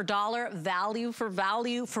dollar for dollar, value for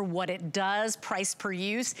value for what it does, price per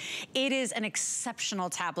use. It is an exceptional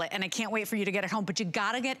tablet, and I can't wait for you to get it home, but you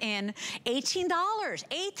gotta get in. $18.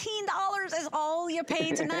 $18 is all you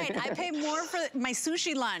pay tonight. I pay more for my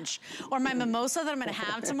sushi lunch or my mimosa that I'm gonna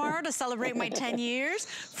have tomorrow to celebrate my 10 years.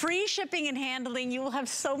 Free shipping and handling. You will have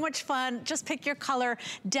so much fun. Just pick your color.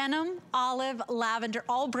 Denim, olive, lavender,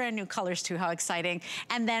 all brand new colors too. How exciting exciting.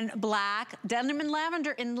 And then black, denim and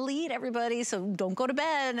lavender in the lead, everybody. So don't go to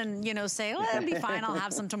bed and, you know, say, oh, it'll be fine, I'll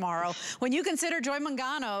have some tomorrow. When you consider Joy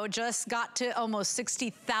Mangano just got to almost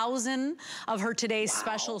 60,000 of her today's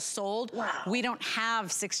specials sold. We don't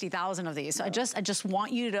have 60,000 of these. So I just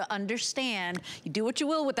want you to understand, you do what you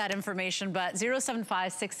will with that information, but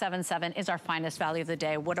 075677 is our finest value of the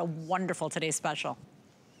day. What a wonderful today's special.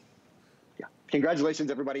 Yeah,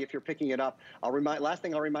 congratulations everybody if you're picking it up. Last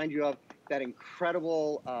thing I'll remind you of, that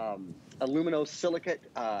incredible aluminosilicate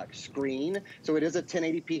screen. So it is a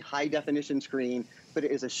 1080p high definition screen, but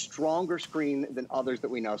it is a stronger screen than others that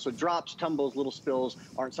we know. So drops, tumbles, little spills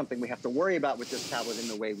aren't something we have to worry about with this tablet in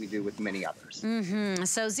the way we do with many others.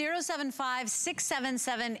 So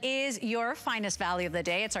 075677 is your finest value of the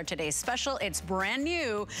day. It's our today's special. It's brand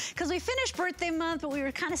new because we finished birthday month, but we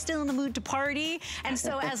were kind of still in the mood to party. And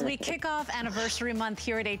so as we kick off anniversary month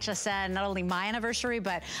here at HSN, not only my anniversary,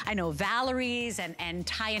 but I know Valerie's and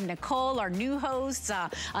Ty and Nicole, our new hosts,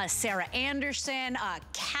 Sarah Anderson,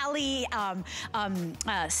 Callie,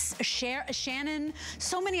 Shannon,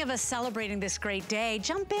 so many of us celebrating this great day.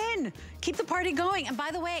 Jump in, keep the party going. And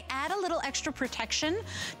by the way, add a little extra protection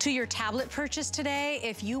to your tablet purchase today.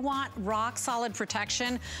 If you want rock solid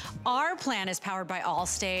protection, our plan is powered by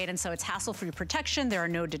Allstate, and so it's hassle-free protection. There are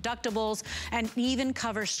no deductibles, and even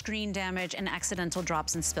covers screen damage and accidental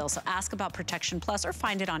drops and spills. So ask about Protection Plus or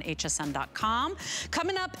find it on hsn.com.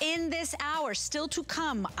 Coming up in this hour, still to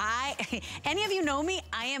come, any of you know me,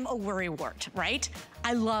 I am a worrywart, right?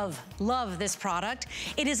 I love this product.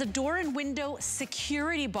 It is a door and window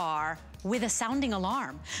security bar with a sounding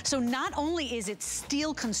alarm. So not only is it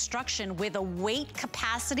steel construction with a weight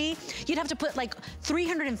capacity, you'd have to put like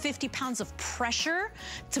 350 pounds of pressure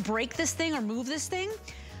to break this thing or move this thing,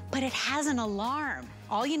 but it has an alarm.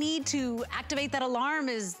 All you need to activate that alarm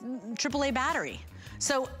is AAA battery.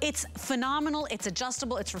 So it's phenomenal, it's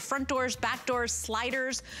adjustable, it's for front doors, back doors,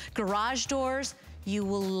 sliders, garage doors. You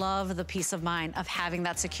will love the peace of mind of having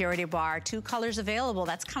that security bar. 2 colors available.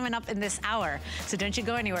 That's coming up in this hour. So don't you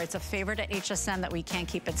go anywhere. It's a favorite at HSN that we can't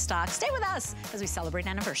keep in stock. Stay with us as we celebrate an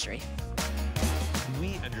anniversary.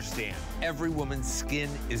 We understand every woman's skin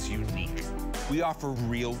is unique. We offer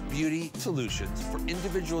real beauty solutions for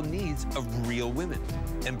individual needs of real women,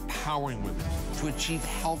 empowering women to achieve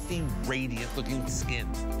healthy, radiant-looking skin.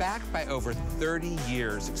 Backed by over 30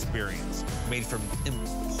 years' experience, made from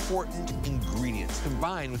important ingredients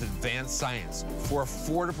combined with advanced science for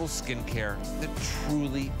affordable skincare that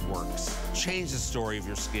truly works. Change the story of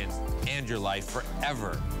your skin and your life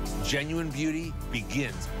forever. Genuine beauty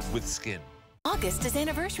begins with skin. August is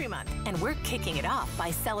anniversary month, and we're kicking it off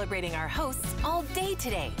by celebrating our hosts all day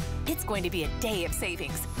today. It's going to be a day of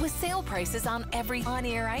savings with sale prices on every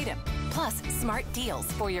on-air item, plus smart deals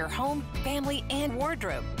for your home, family, and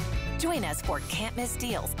wardrobe. Join us for can't miss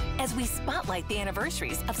deals as we spotlight the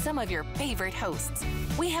anniversaries of some of your favorite hosts.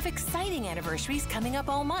 We have exciting anniversaries coming up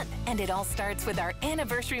all month, and it all starts with our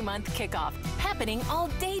anniversary month kickoff happening all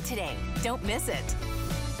day today. Don't miss it.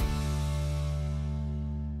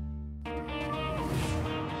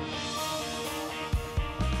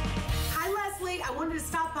 I wanted to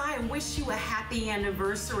stop by and wish you a happy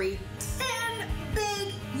anniversary. 10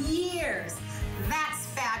 big years. That's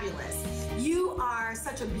fabulous. You are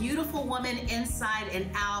such a beautiful woman inside and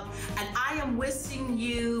out, and I am wishing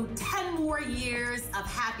you 10 more years of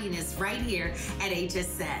happiness right here at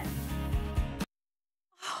HSN.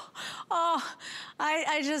 Oh,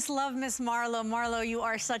 I just love Miss Marlo. Marlo, you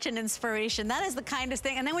are such an inspiration. That is the kindest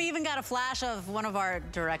thing. And then we even got a flash of one of our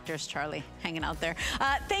directors, Charlie, hanging out there.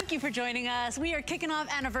 Thank you for joining us. We are kicking off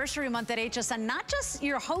anniversary month at HSN, not just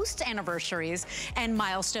your host anniversaries and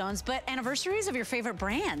milestones, but anniversaries of your favorite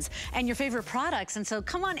brands and your favorite products. And so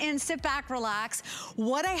come on in, sit back, relax.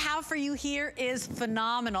 What I have for you here is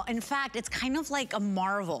phenomenal. In fact, it's kind of like a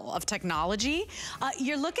marvel of technology.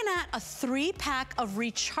 You're looking at a 3-pack of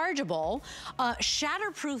rechargeable,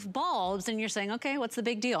 shatterproof bulbs, and you're saying, okay, what's the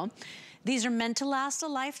big deal? These are meant to last a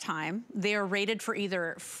lifetime. They are rated for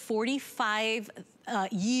either 45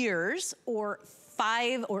 years or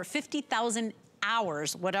 5 or 50,000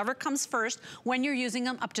 hours, whatever comes first, when you're using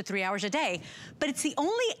them up to 3 hours a day. But it's the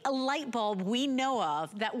only light bulb we know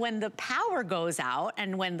of that when the power goes out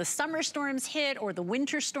and when the summer storms hit or the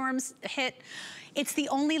winter storms hit, it's the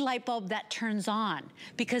only light bulb that turns on,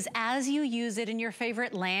 because as you use it in your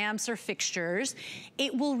favorite lamps or fixtures,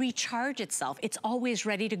 it will recharge itself. It's always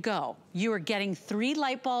ready to go. You are getting 3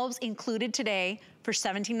 light bulbs included today for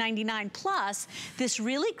 $17.99, plus this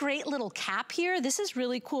really great little cap here. This is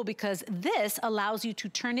really cool because this allows you to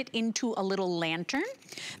turn it into a little lantern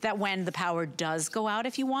that when the power does go out,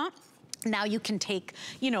 if you want, now you can take,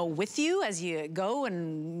 you know, with you as you go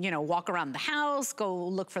and, you know, walk around the house, go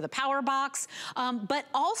look for the power box. But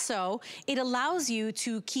also it allows you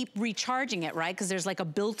to keep recharging it, right? Because there's like a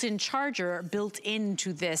built-in charger built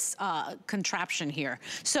into this contraption here.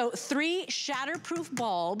 So 3 shatterproof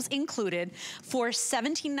bulbs included for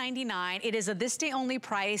 $17.99. It is a this day only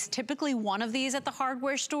price. Typically one of these at the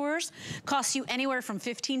hardware stores costs you anywhere from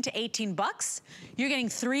 15 to 18 bucks. You're getting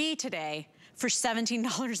 3 today for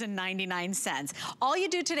 $17.99. All you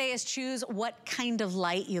do today is choose what kind of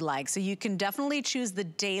light you like. So you can definitely choose the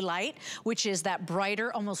daylight, which is that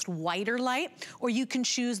brighter, almost whiter light, or you can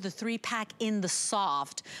choose the 3-pack in the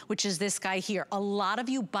soft, which is this guy here. A lot of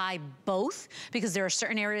you buy both because there are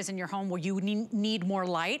certain areas in your home where you need more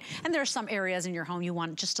light, and there are some areas in your home you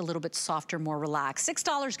want just a little bit softer, more relaxed.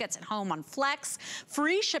 $6 gets it home on Flex.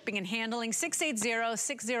 Free shipping and handling.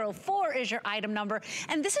 680-604 is your item number.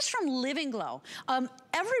 And this is from Living Glow.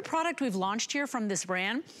 Every product we've launched here from this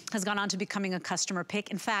brand has gone on to becoming a customer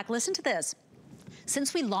pick. In fact, listen to this.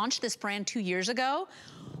 Since we launched this brand 2 years ago,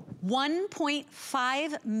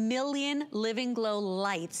 1.5 million Living Glow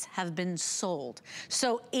lights have been sold.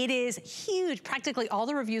 So it is huge. Practically all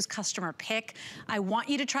the reviews customer pick. I want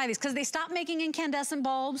you to try these because they stopped making incandescent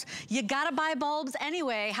bulbs. You gotta buy bulbs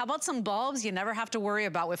anyway. How about some bulbs you never have to worry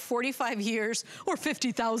about with 45 years or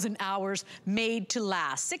 50,000 hours made to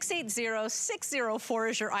last. 680-604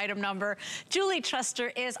 is your item number. Julie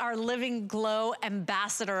Truster is our Living Glow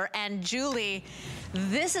ambassador. And Julie,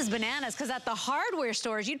 this is bananas because at the hardware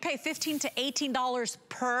stores, you'd pay $15 to $18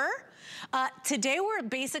 per. Today we're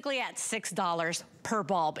basically at $6 per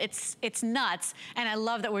bulb. It's nuts, and I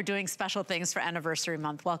love that we're doing special things for Anniversary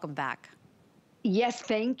Month. Welcome back. Yes,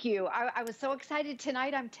 thank you. I was so excited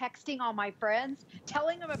tonight. I'm texting all my friends,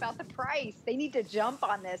 telling them about the price. They need to jump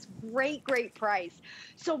on this. Great, great price.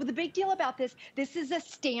 So the big deal about this is a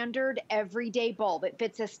standard everyday bulb. It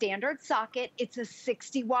fits a standard socket. It's a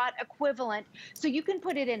 60-watt equivalent. So you can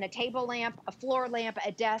put it in a table lamp, a floor lamp,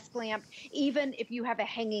 a desk lamp, even if you have a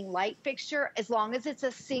hanging light fixture, as long as it's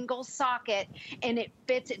a single socket and it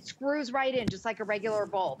fits, it screws right in just like a regular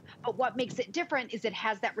bulb. But what makes it different is it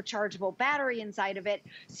has that rechargeable battery inside of it.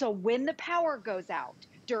 So when the power goes out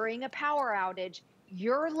during a power outage,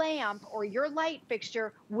 your lamp or your light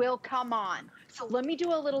fixture will come on. So let me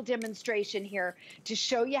do a little demonstration here to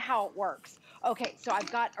show you how it works. Okay, so I've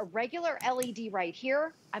got a regular LED right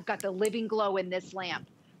here. I've got the Living Glow in this lamp.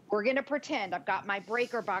 We're gonna pretend I've got my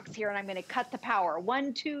breaker box here and I'm gonna cut the power.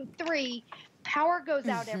 1, 2, 3. Power goes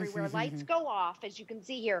out everywhere. Lights go off. As you can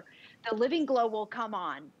see here, the Living Glow will come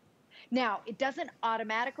on. Now, it doesn't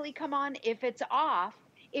automatically come on if it's off.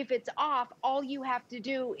 If it's off, all you have to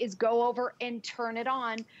do is go over and turn it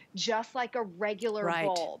on just like a regular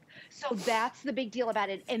bulb. So that's the big deal about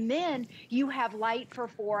it. And then you have light for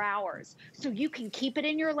 4 hours. So you can keep it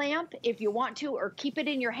in your lamp if you want to, or keep it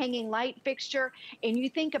in your hanging light fixture. And you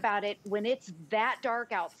think about it, when it's that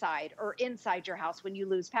dark outside or inside your house when you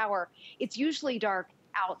lose power, it's usually dark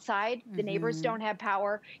outside. The neighbors don't have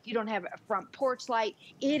power. You don't have a front porch light.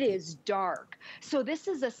 It is dark. So this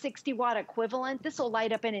is a 60-watt equivalent. This will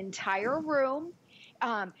light up an entire room.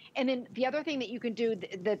 And then the other thing that you can do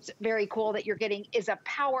that's very cool that you're getting is a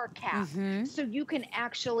power cap. So you can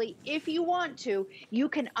actually, if you want to, you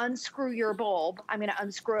can unscrew your bulb. I'm going to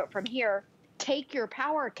unscrew it from here. Take your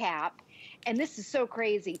power cap. And this is so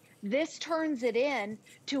crazy. This turns it in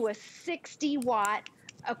to a 60-watt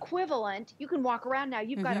equivalent. You can walk around now.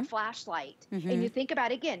 You've got a flashlight. And you think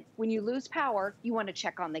about, again, when you lose power, you want to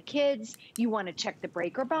check on the kids. You want to check the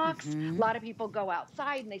breaker box. A lot of people go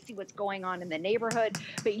outside and they see what's going on in the neighborhood.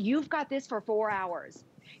 But you've got this for 4 hours.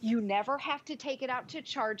 You never have to take it out to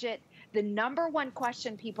charge it. The number one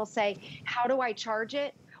question people say, how do I charge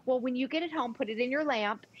it? Well, when you get it home, put it in your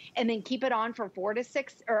lamp and then keep it on from 4 to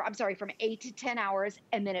 6, or I'm sorry, from 8 to 10 hours,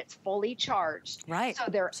 and then it's fully charged. So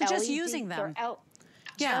they're just using them.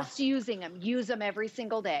 Just using them. Use them every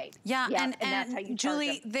single day. And that's how you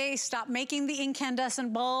Julie, they stopped making the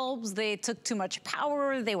incandescent bulbs. They took too much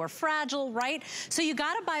power. They were fragile, right? So you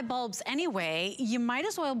got to buy bulbs anyway. You might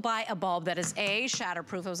as well buy a bulb that is A,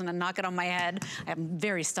 shatterproof. I was going to knock it on my head. I'm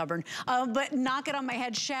very stubborn. But knock it on my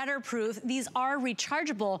head, shatterproof. These are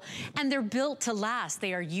rechargeable, and they're built to last.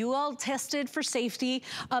 They are UL tested for safety.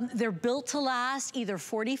 They're built to last either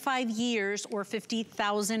 45 years or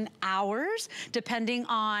 50,000 hours, depending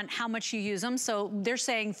on how much you use them. So they're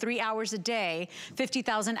saying 3 hours a day,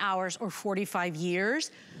 50,000 hours, or 45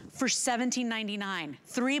 years. for $17.99.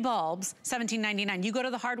 3 bulbs, $17.99. You go to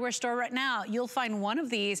the hardware store right now, you'll find one of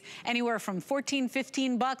these anywhere from 14,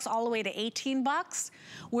 15 bucks all the way to 18 bucks.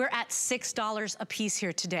 We're at $6 a piece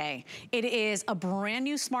here today. It is a brand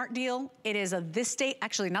new smart deal. It is a this date,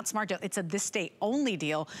 actually not smart deal, it's a this date only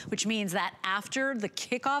deal, which means that after the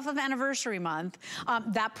kickoff of anniversary month,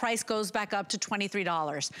 that price goes back up to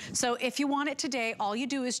 $23. So if you want it today, all you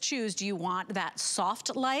do is choose, do you want that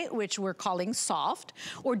soft light, which we're calling soft,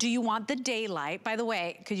 or do you want the daylight? By the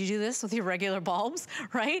way, could you do this with your regular bulbs,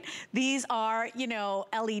 right? These are, you know,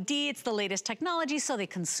 LED, it's the latest technology, so they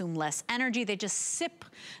consume less energy. They just sip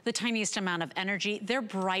the tiniest amount of energy. They're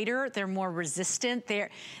brighter, they're more resistant,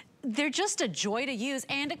 they're just a joy to use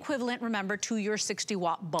and equivalent, remember, to your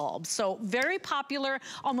 60-watt bulb. So very popular,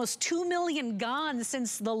 almost 2 million gone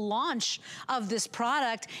since the launch of this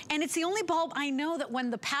product. And it's the only bulb I know that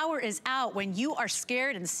when the power is out, when you are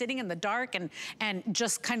scared and sitting in the dark and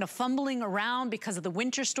just kind of fumbling around because of the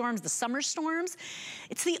winter storms, the summer storms,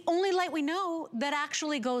 it's the only light we know that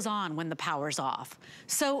actually goes on when the power's off.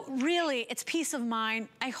 So really, it's peace of mind.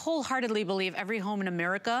 I wholeheartedly believe every home in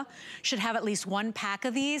America should have at least 1 pack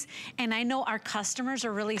of these. And I know our customers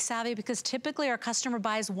are really savvy because typically our customer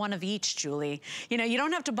buys 1 of each, Julie. You know, you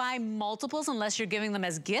don't have to buy multiples unless you're giving them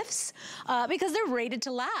as gifts because they're rated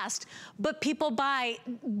to last. But people buy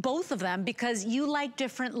both of them because you like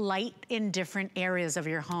different light in different areas of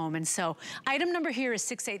your home. And so item number here is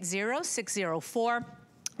 680604.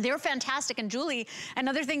 They're fantastic. And Julie,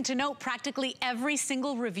 another thing to note, practically every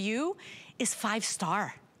single review is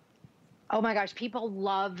 5-star. Oh my gosh, people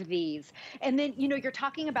love these. And then, you know, you're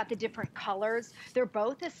talking about the different colors. They're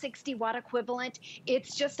both a 60-watt equivalent.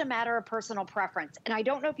 It's just a matter of personal preference. And I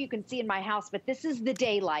don't know if you can see in my house, but this is the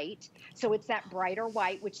daylight. So it's that brighter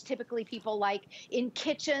white, which typically people like in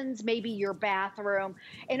kitchens, maybe your bathroom.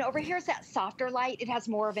 And over here is that softer light. It has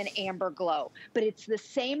more of an amber glow, but it's the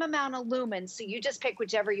same amount of lumens. So you just pick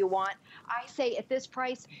whichever you want. I say at this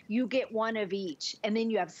price, you get 1 of each, and then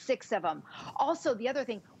you have 6 of them. Also, the other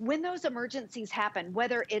thing, when those emergencies happen,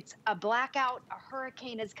 whether it's a blackout, a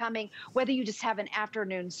hurricane is coming, whether you just have an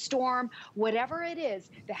afternoon storm, whatever it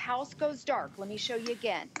is, the house goes dark. Let me show you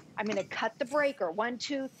again. I'm going to cut the breaker. 1,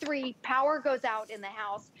 2, 3. Power goes out in the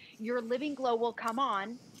house. Your living glow will come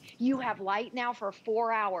on. You have light now for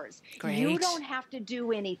 4 hours. Great. You don't have to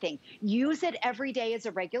do anything. Use it every day as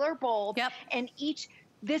a regular bulb. Yep. And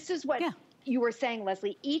this is what you were saying,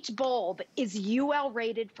 Leslie, each bulb is UL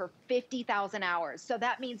rated for 50,000 hours. So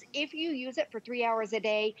that means if you use it for 3 hours a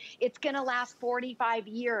day, it's going to last 45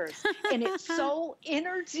 years. And it's so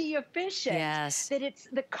energy efficient that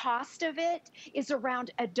the cost of it is around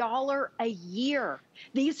 $1 a year.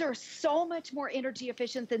 These are so much more energy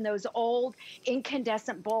efficient than those old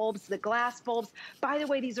incandescent bulbs, the glass bulbs. By the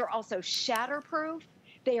way, these are also shatterproof.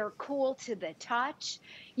 They are cool to the touch.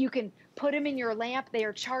 You can put them in your lamp. They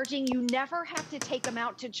are charging. You never have to take them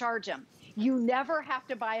out to charge them. You never have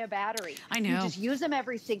to buy a battery. I know. You just use them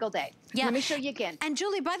every single day. Yeah. Let me show you again. And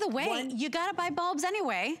Julie, by the way, you gotta buy bulbs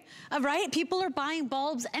anyway, right? People are buying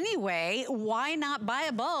bulbs anyway. Why not buy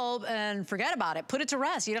a bulb and forget about it? Put it to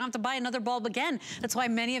rest. You don't have to buy another bulb again. That's why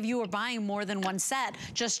many of you are buying more than 1 set.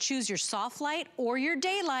 Just choose your soft light or your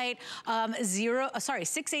daylight.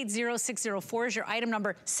 680604 is your item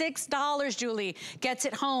number. $6, Julie, gets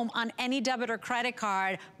it home on any debit or credit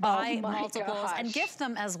card. Buy multiples and gift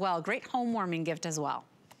them as well. Great home warming gift as well.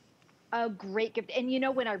 A great gift. And you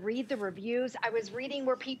know, when I read the reviews, I was reading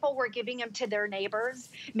where people were giving them to their neighbors.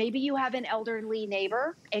 Maybe you have an elderly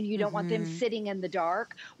neighbor and you don't want them sitting in the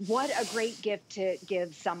dark. What a great gift to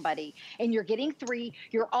give somebody. And you're getting 3.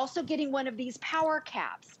 You're also getting one of these power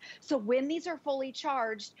caps. So when these are fully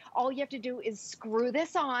charged, all you have to do is screw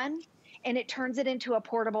this on and it turns it into a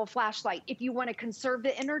portable flashlight. If you want to conserve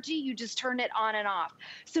the energy, you just turn it on and off.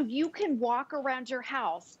 So you can walk around your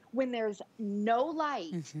house when there's no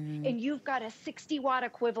light and you've got a 60-watt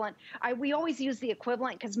equivalent. We always use the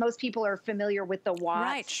equivalent because most people are familiar with the watts.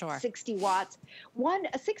 Right, sure. 60 watts.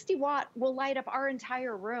 A 60-watt will light up our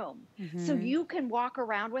entire room. So you can walk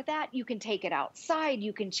around with that. You can take it outside.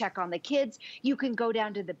 You can check on the kids. You can go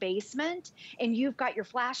down to the basement and you've got your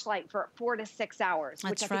flashlight for 4 to 6 hours,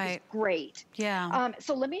 which I think is great. Yeah.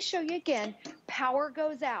 So let me show you again. Power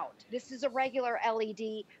goes out. This is a regular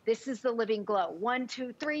LED. This is the living glow. 1,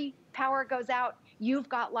 2, 3. Power goes out. You've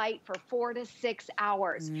got light for 4 to 6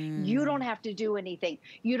 hours. You don't have to do anything.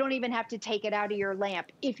 You don't even have to take it out of your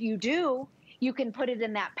lamp. If you do, you can put it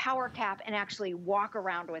in that power cap and actually walk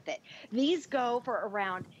around with it. These go for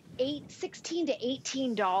around $16 to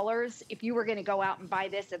 $18 if you were going to go out and buy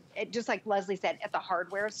this, just like Lesley said, at the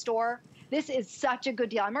hardware store. This is such a good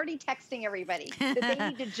deal. I'm already texting everybody that they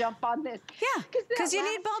need to jump on this. Yeah, because you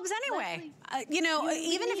need bulbs anyway. You know,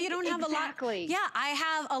 even if you don't have a lot. Yeah, I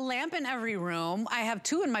have a lamp in every room. I have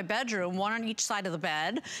 2 in my bedroom, 1 on each side of the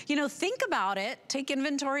bed. You know, think about it. Take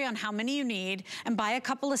inventory on how many you need and buy a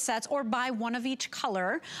couple of sets or buy 1 of each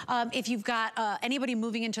color. If you've got anybody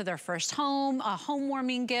moving into their first home, a home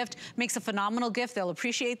warming gift makes a phenomenal gift. They'll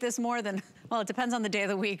appreciate this more than, well, it depends on the day of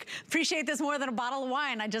the week. Appreciate this more than a bottle of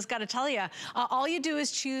wine, I just gotta tell you. All you do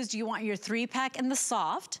is choose, do you want your 3-pack in the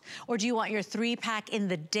soft or do you want your 3-pack in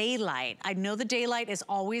the daylight? I know the daylight is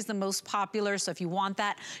always the most popular, so if you want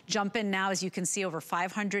that, jump in now. As you can see, over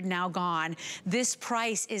 500 now gone. This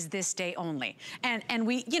price is this day only. And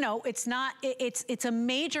we, you know, it's not, it's a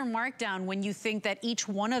major markdown when you think that each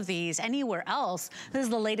one of these, anywhere else, this is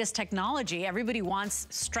the latest technology. Everybody wants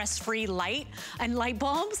stress-free light and light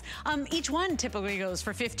bulbs. Each one typically goes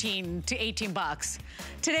for 15 to 18 bucks.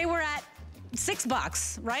 Today we're at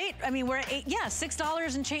 $6, right? I mean, we're at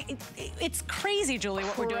 $6 and change. It's crazy, Julie,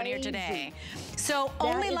 what we're doing here today. So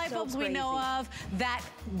only light bulbs we know of that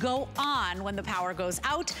go on when the power goes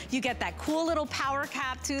out. You get that cool little power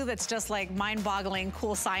cap too that's just like mind-boggling,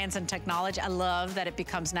 cool science and technology. I love that it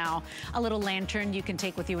becomes now a little lantern you can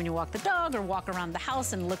take with you when you walk the dog or walk around the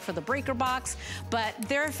house and look for the breaker box. But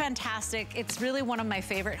they're fantastic. It's really one of my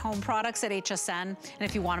favorite home products at HSN. And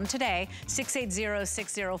if you want them today,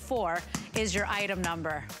 680-604 is your item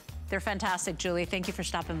number. They're fantastic, Julie. Thank you for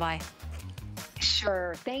stopping by.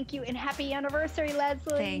 Sure, thank you, and happy anniversary,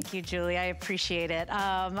 Lesley. Thank you, Julie, I appreciate it.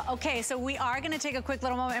 Okay, so we are gonna take a quick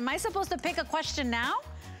little moment. Am I supposed to pick a question now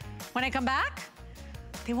when I come back?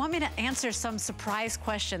 They want me to answer some surprise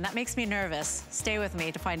question. That makes me nervous. Stay with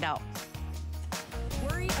me to find out.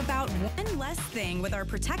 Worry about one less thing with our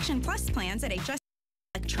Protection Plus plans at HSN.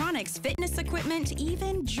 Electronics, fitness equipment,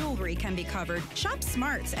 even jewelry can be covered. Shop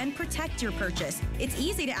smart and protect your purchase. It's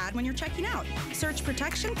easy to add when you're checking out. Search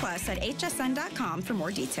Protection Plus at hsn.com for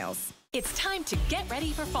more details. It's time to get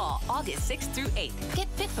ready for fall, August 6th through 8th. Get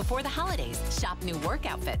fit before the holidays, shop new work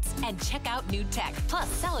outfits, and check out new tech. Plus,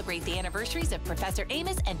 celebrate the anniversaries of Professor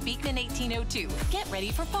Amos and Beekman 1802. Get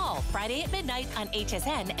ready for fall, Friday at midnight on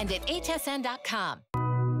HSN and at hsn.com.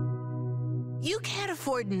 You can't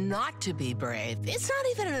afford not to be brave. It's not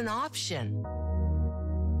even an option.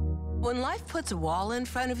 When life puts a wall in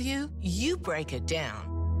front of you, you break it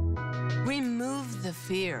down. Remove the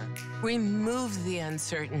fear. Remove the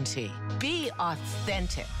uncertainty. Be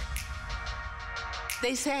authentic.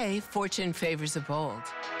 They say fortune favors the bold.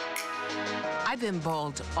 I've been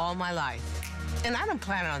bold all my life, and I don't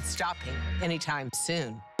plan on stopping anytime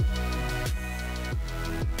soon.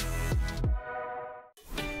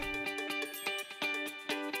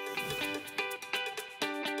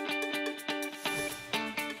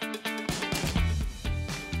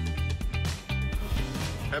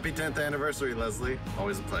 Happy 10th anniversary, Lesley.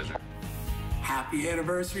 Always a pleasure. Happy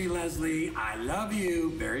anniversary, Lesley. I love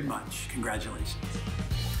you very much. Congratulations.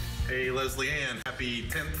 Hey, Lesley Ann. Happy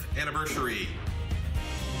 10th anniversary.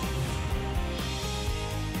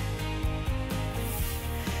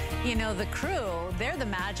 You know, the crew, they're the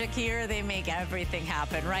magic here. They make everything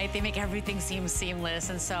happen, right? They make everything seem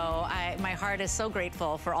seamless. And so my heart is so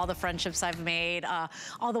grateful for all the friendships I've made,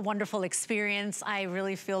 all the wonderful experience. I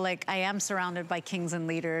really feel like I am surrounded by kings and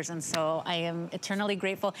leaders. And so I am eternally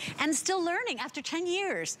grateful and still learning after 10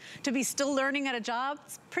 years. To be still learning at a job,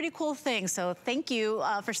 it's a pretty cool thing. So thank you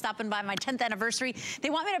for stopping by my 10th anniversary.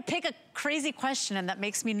 They want me to pick a crazy question and that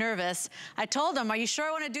makes me nervous. I told them, are you sure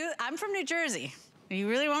I want to do it? I'm from New Jersey. You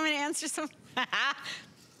really want me to answer some?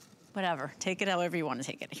 Whatever, take it however you want to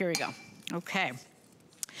take it. Here we go. Okay.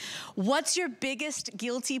 What's your biggest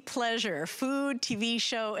guilty pleasure? Food, TV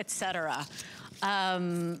show, etc.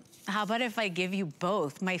 How about if I give you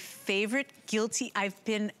both? My favorite guilty, I've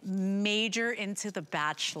been major into The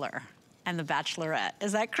Bachelor and The Bachelorette.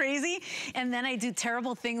 Is that crazy? And then I do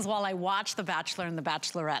terrible things while I watch The Bachelor and The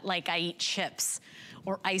Bachelorette, like I eat chips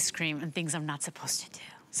or ice cream and things I'm not supposed to do.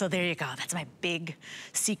 So there you go. That's my big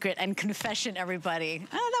secret and confession, everybody.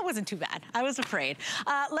 That wasn't too bad. I was afraid.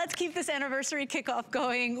 Let's keep this anniversary kickoff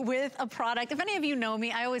going with a product. If any of you know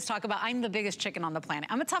me, I always talk about I'm the biggest chicken on the planet.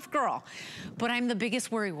 I'm a tough girl, but I'm the biggest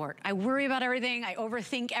worrywart. I worry about everything. I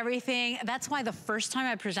overthink everything. That's why the first time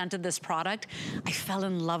I presented this product, I fell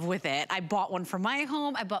in love with it. I bought one for my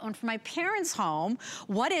home. I bought one for my parents' home.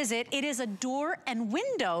 What is it? It is a door and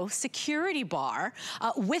window security bar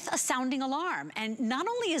with a sounding alarm. And not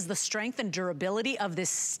only is the strength and durability of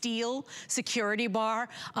this steel security bar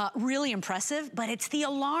really impressive, but it's the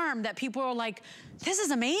alarm that people are like, This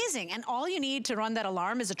is amazing. And all you need to run that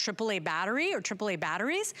alarm is a AAA battery or AAA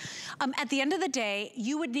batteries. At the end of the day,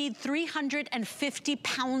 you would need 350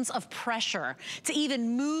 pounds of pressure to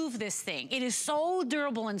even move this thing. It is so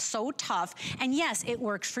durable and so tough. And yes, it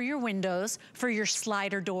works for your windows, for your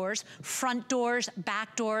slider doors, front doors,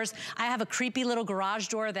 back doors. I have a creepy little garage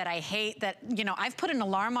door that I hate that, you know, I've put an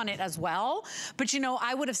alarm on it as well. But you know,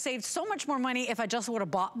 I would have saved so much more money if I just would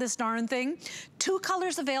have bought this darn thing. 2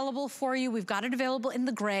 colors available for you. We've got it available in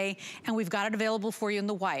the gray, and we've got it available for you in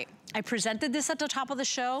the white. I presented this at the top of the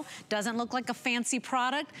show. Doesn't look like a fancy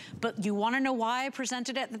product, but you wanna know why I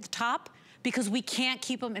presented it at the top? Because we can't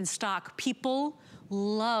keep them in stock. People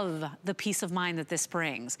love the peace of mind that this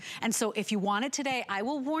brings. And so if you want it today, I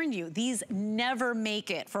will warn you, these never make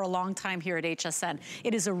it for a long time here at HSN.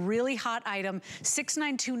 It is a really hot item.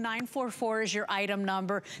 692944 is your item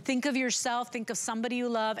number. Think of yourself, think of somebody you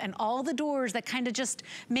love, and all the doors that kind of just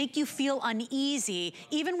make you feel uneasy.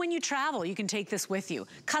 Even when you travel, you can take this with you.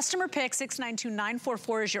 Customer pick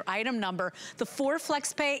 692944 is your item number. The 4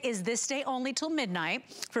 flex pay is this day only till midnight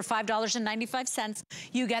for $5.95.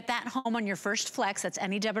 You get that home on your first flex. That's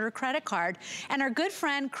any debit or credit card. And our good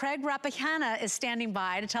friend Craig Rapahana is standing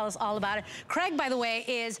by to tell us all about it. Craig, by the way,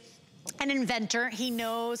 is an inventor. He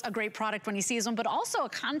knows a great product when he sees one, but also a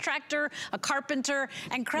contractor, a carpenter.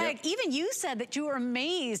 And Craig, even you said that you were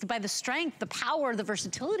amazed by the strength, the power, the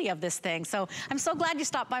versatility of this thing. So I'm so glad you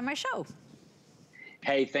stopped by my show.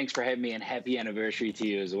 Hey, thanks for having me, and happy anniversary to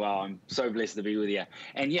you as well. I'm so blessed to be with you.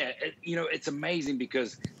 And yeah, you know, it's amazing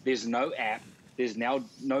because there's no app. There's now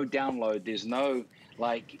no download. There's no,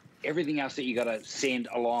 like, everything else that you got to send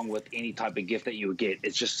along with any type of gift that you would get.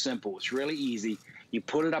 It's just simple. It's really easy. You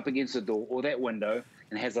put it up against the door or that window,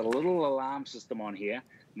 and it has a little alarm system on here.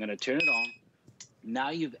 I'm going to turn it on. Now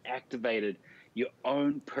you've activated your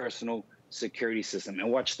own personal security system. And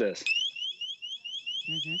watch this.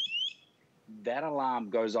 That alarm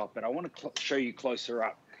goes off, but I want to show you closer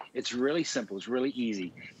up. It's really simple. It's really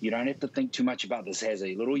easy. You don't have to think too much about this. It has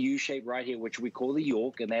a little U shape right here, which we call the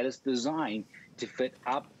York, and that is designed to fit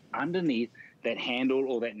up underneath that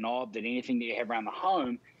handle or that knob, that anything that you have around the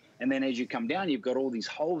home. And then as you come down, you've got all these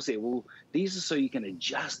holes there. Well, these are so you can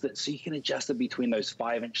adjust it. So you can adjust it between those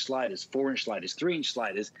 5-inch sliders, 4-inch sliders, 3-inch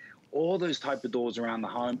sliders, all those type of doors around the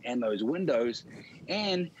home and those windows.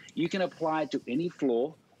 And you can apply it to any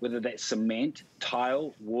floor, whether that's cement,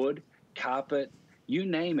 tile, wood, carpet, you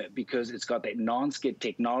name it, because it's got that non-skid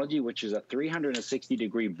technology, which is a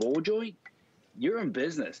 360-degree ball joint. You're in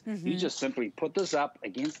business. You just simply put this up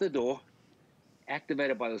against the door,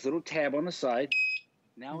 activated by this little tab on the side.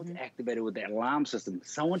 Now it's activated with that alarm system.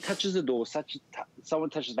 Someone touches the door, someone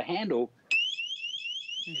touches the handle,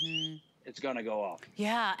 it's gonna go off.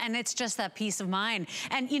 Yeah, and it's just that peace of mind.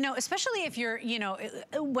 And you know, especially if you're, you know,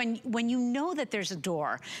 when you know that there's a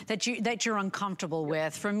door that you're uncomfortable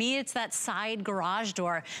with. For me, it's that side garage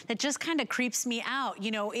door that just kind of creeps me out.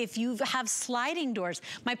 You know, if you have sliding doors,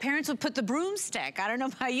 my parents would put the broomstick. I don't know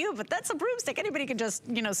about you, but that's a broomstick. Anybody can just,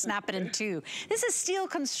 you know, snap it in two. This is steel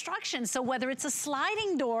construction, so whether it's a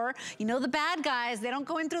sliding door, you know, the bad guys, they don't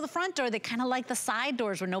go in through the front door. They kind of like the side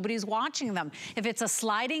doors where nobody's watching them. If it's a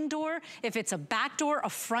sliding door, if it's a back door, a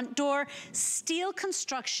front door, steel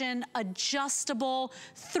construction, adjustable,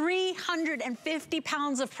 350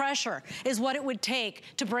 pounds of pressure is what it would take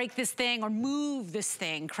to break this thing or move this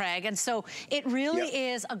thing, Craig. And so it really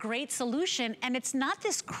is a great solution, and it's not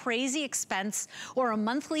this crazy expense or a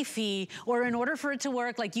monthly fee, or in order for it to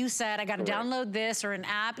work, like you said, I got to download this or an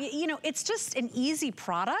app. You know, it's just an easy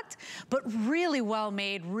product, but really well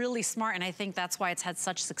made, really smart, and I think that's why it's had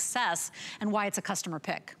such success and why it's a customer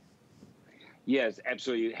pick. Yes,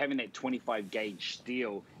 absolutely. Having that 25 gauge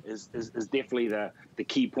steel is definitely the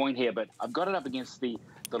key point here. But I've got it up against the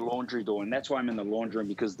laundry door, and that's why I'm in the laundry room,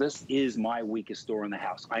 because this is my weakest door in the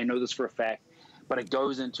house. I know this for a fact, but it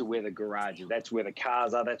goes into where the garage is. That's where the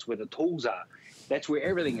cars are. That's where the tools are. That's where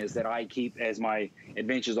everything is that I keep as my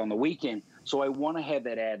adventures on the weekend. So I want to have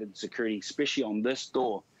that added security, especially on this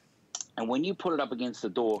door. And when you put it up against the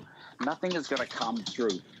door, nothing is going to come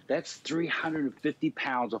through. That's 350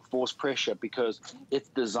 pounds of force pressure, because it's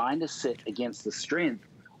designed to sit against the strength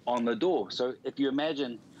on the door. So if you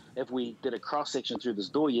imagine if we did a cross-section through this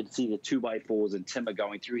door, you'd see the 2x4s and timber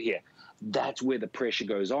going through here. That's where the pressure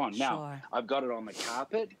goes on. Now, I've got it on the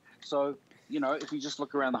carpet. So, you know, if you just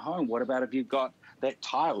look around the home, what about if you've got that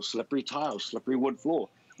tile, slippery wood floor?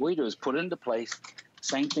 All you do is put it into place.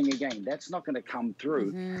 Same thing again. That's not going to come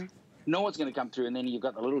through. No one's going to come through. And then you've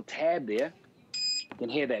got the little tab there. You can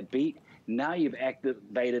hear that beat. Now you've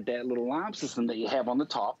activated that little alarm system that you have on the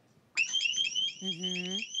top.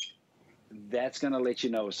 that's going to let you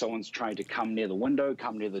know if someone's trying to come near the window,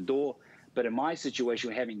 come near the door. But in my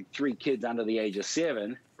situation, having 3 kids under the age of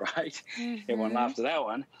 7, right? Everyone laughed at that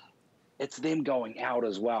one. It's them going out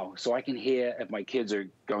as well. So I can hear if my kids are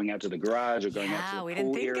going out to the garage or going out to the pool area. Yeah,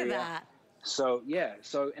 we didn't think of that. So, yeah.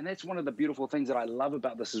 So, and that's one of the beautiful things that I love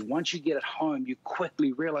about this is once you get it home, you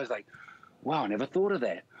quickly realize like, wow, I never thought of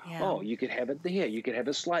that. Yeah. Oh, you could have it there. You could have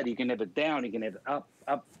it slide. You can have it down. You can have it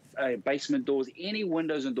up basement doors, any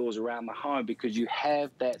windows and doors around the home because you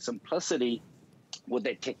have that simplicity with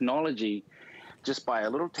that technology just by a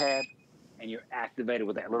little tab and you're activated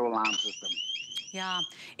with that little alarm system. Yeah,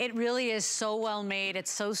 it really is so well made.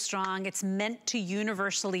 It's so strong. It's meant to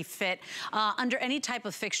universally fit under any type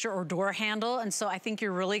of fixture or door handle. And so I think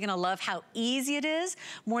you're really gonna love how easy it is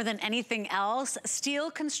more than anything else.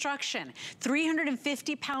 Steel construction,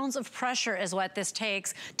 350 pounds of pressure is what this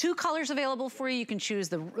takes. 2 colors available for you. You can choose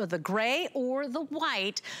the gray or the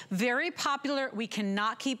white. Very popular. We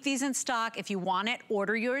cannot keep these in stock. If you want it,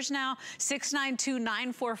 order yours now.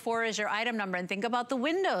 692944 is your item number. And think about the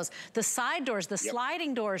windows, the side doors, the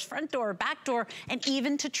sliding doors, front door, back door, and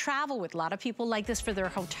even to travel with. A lot of people like this for their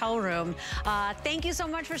hotel room. Thank you so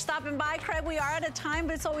much for stopping by, Craig. We are out of time,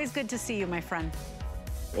 but it's always good to see you, my friend.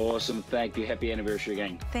 Awesome. Thank you. Happy anniversary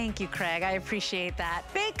again. Thank you, Craig. I appreciate that.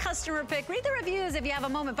 Big customer pick. Read the reviews if you have a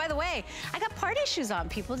moment. By the way, I got party shoes on,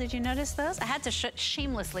 people. Did you notice those? I had to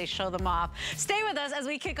shamelessly show them off. Stay with us as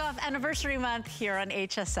we kick off anniversary month here on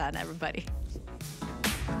HSN, everybody.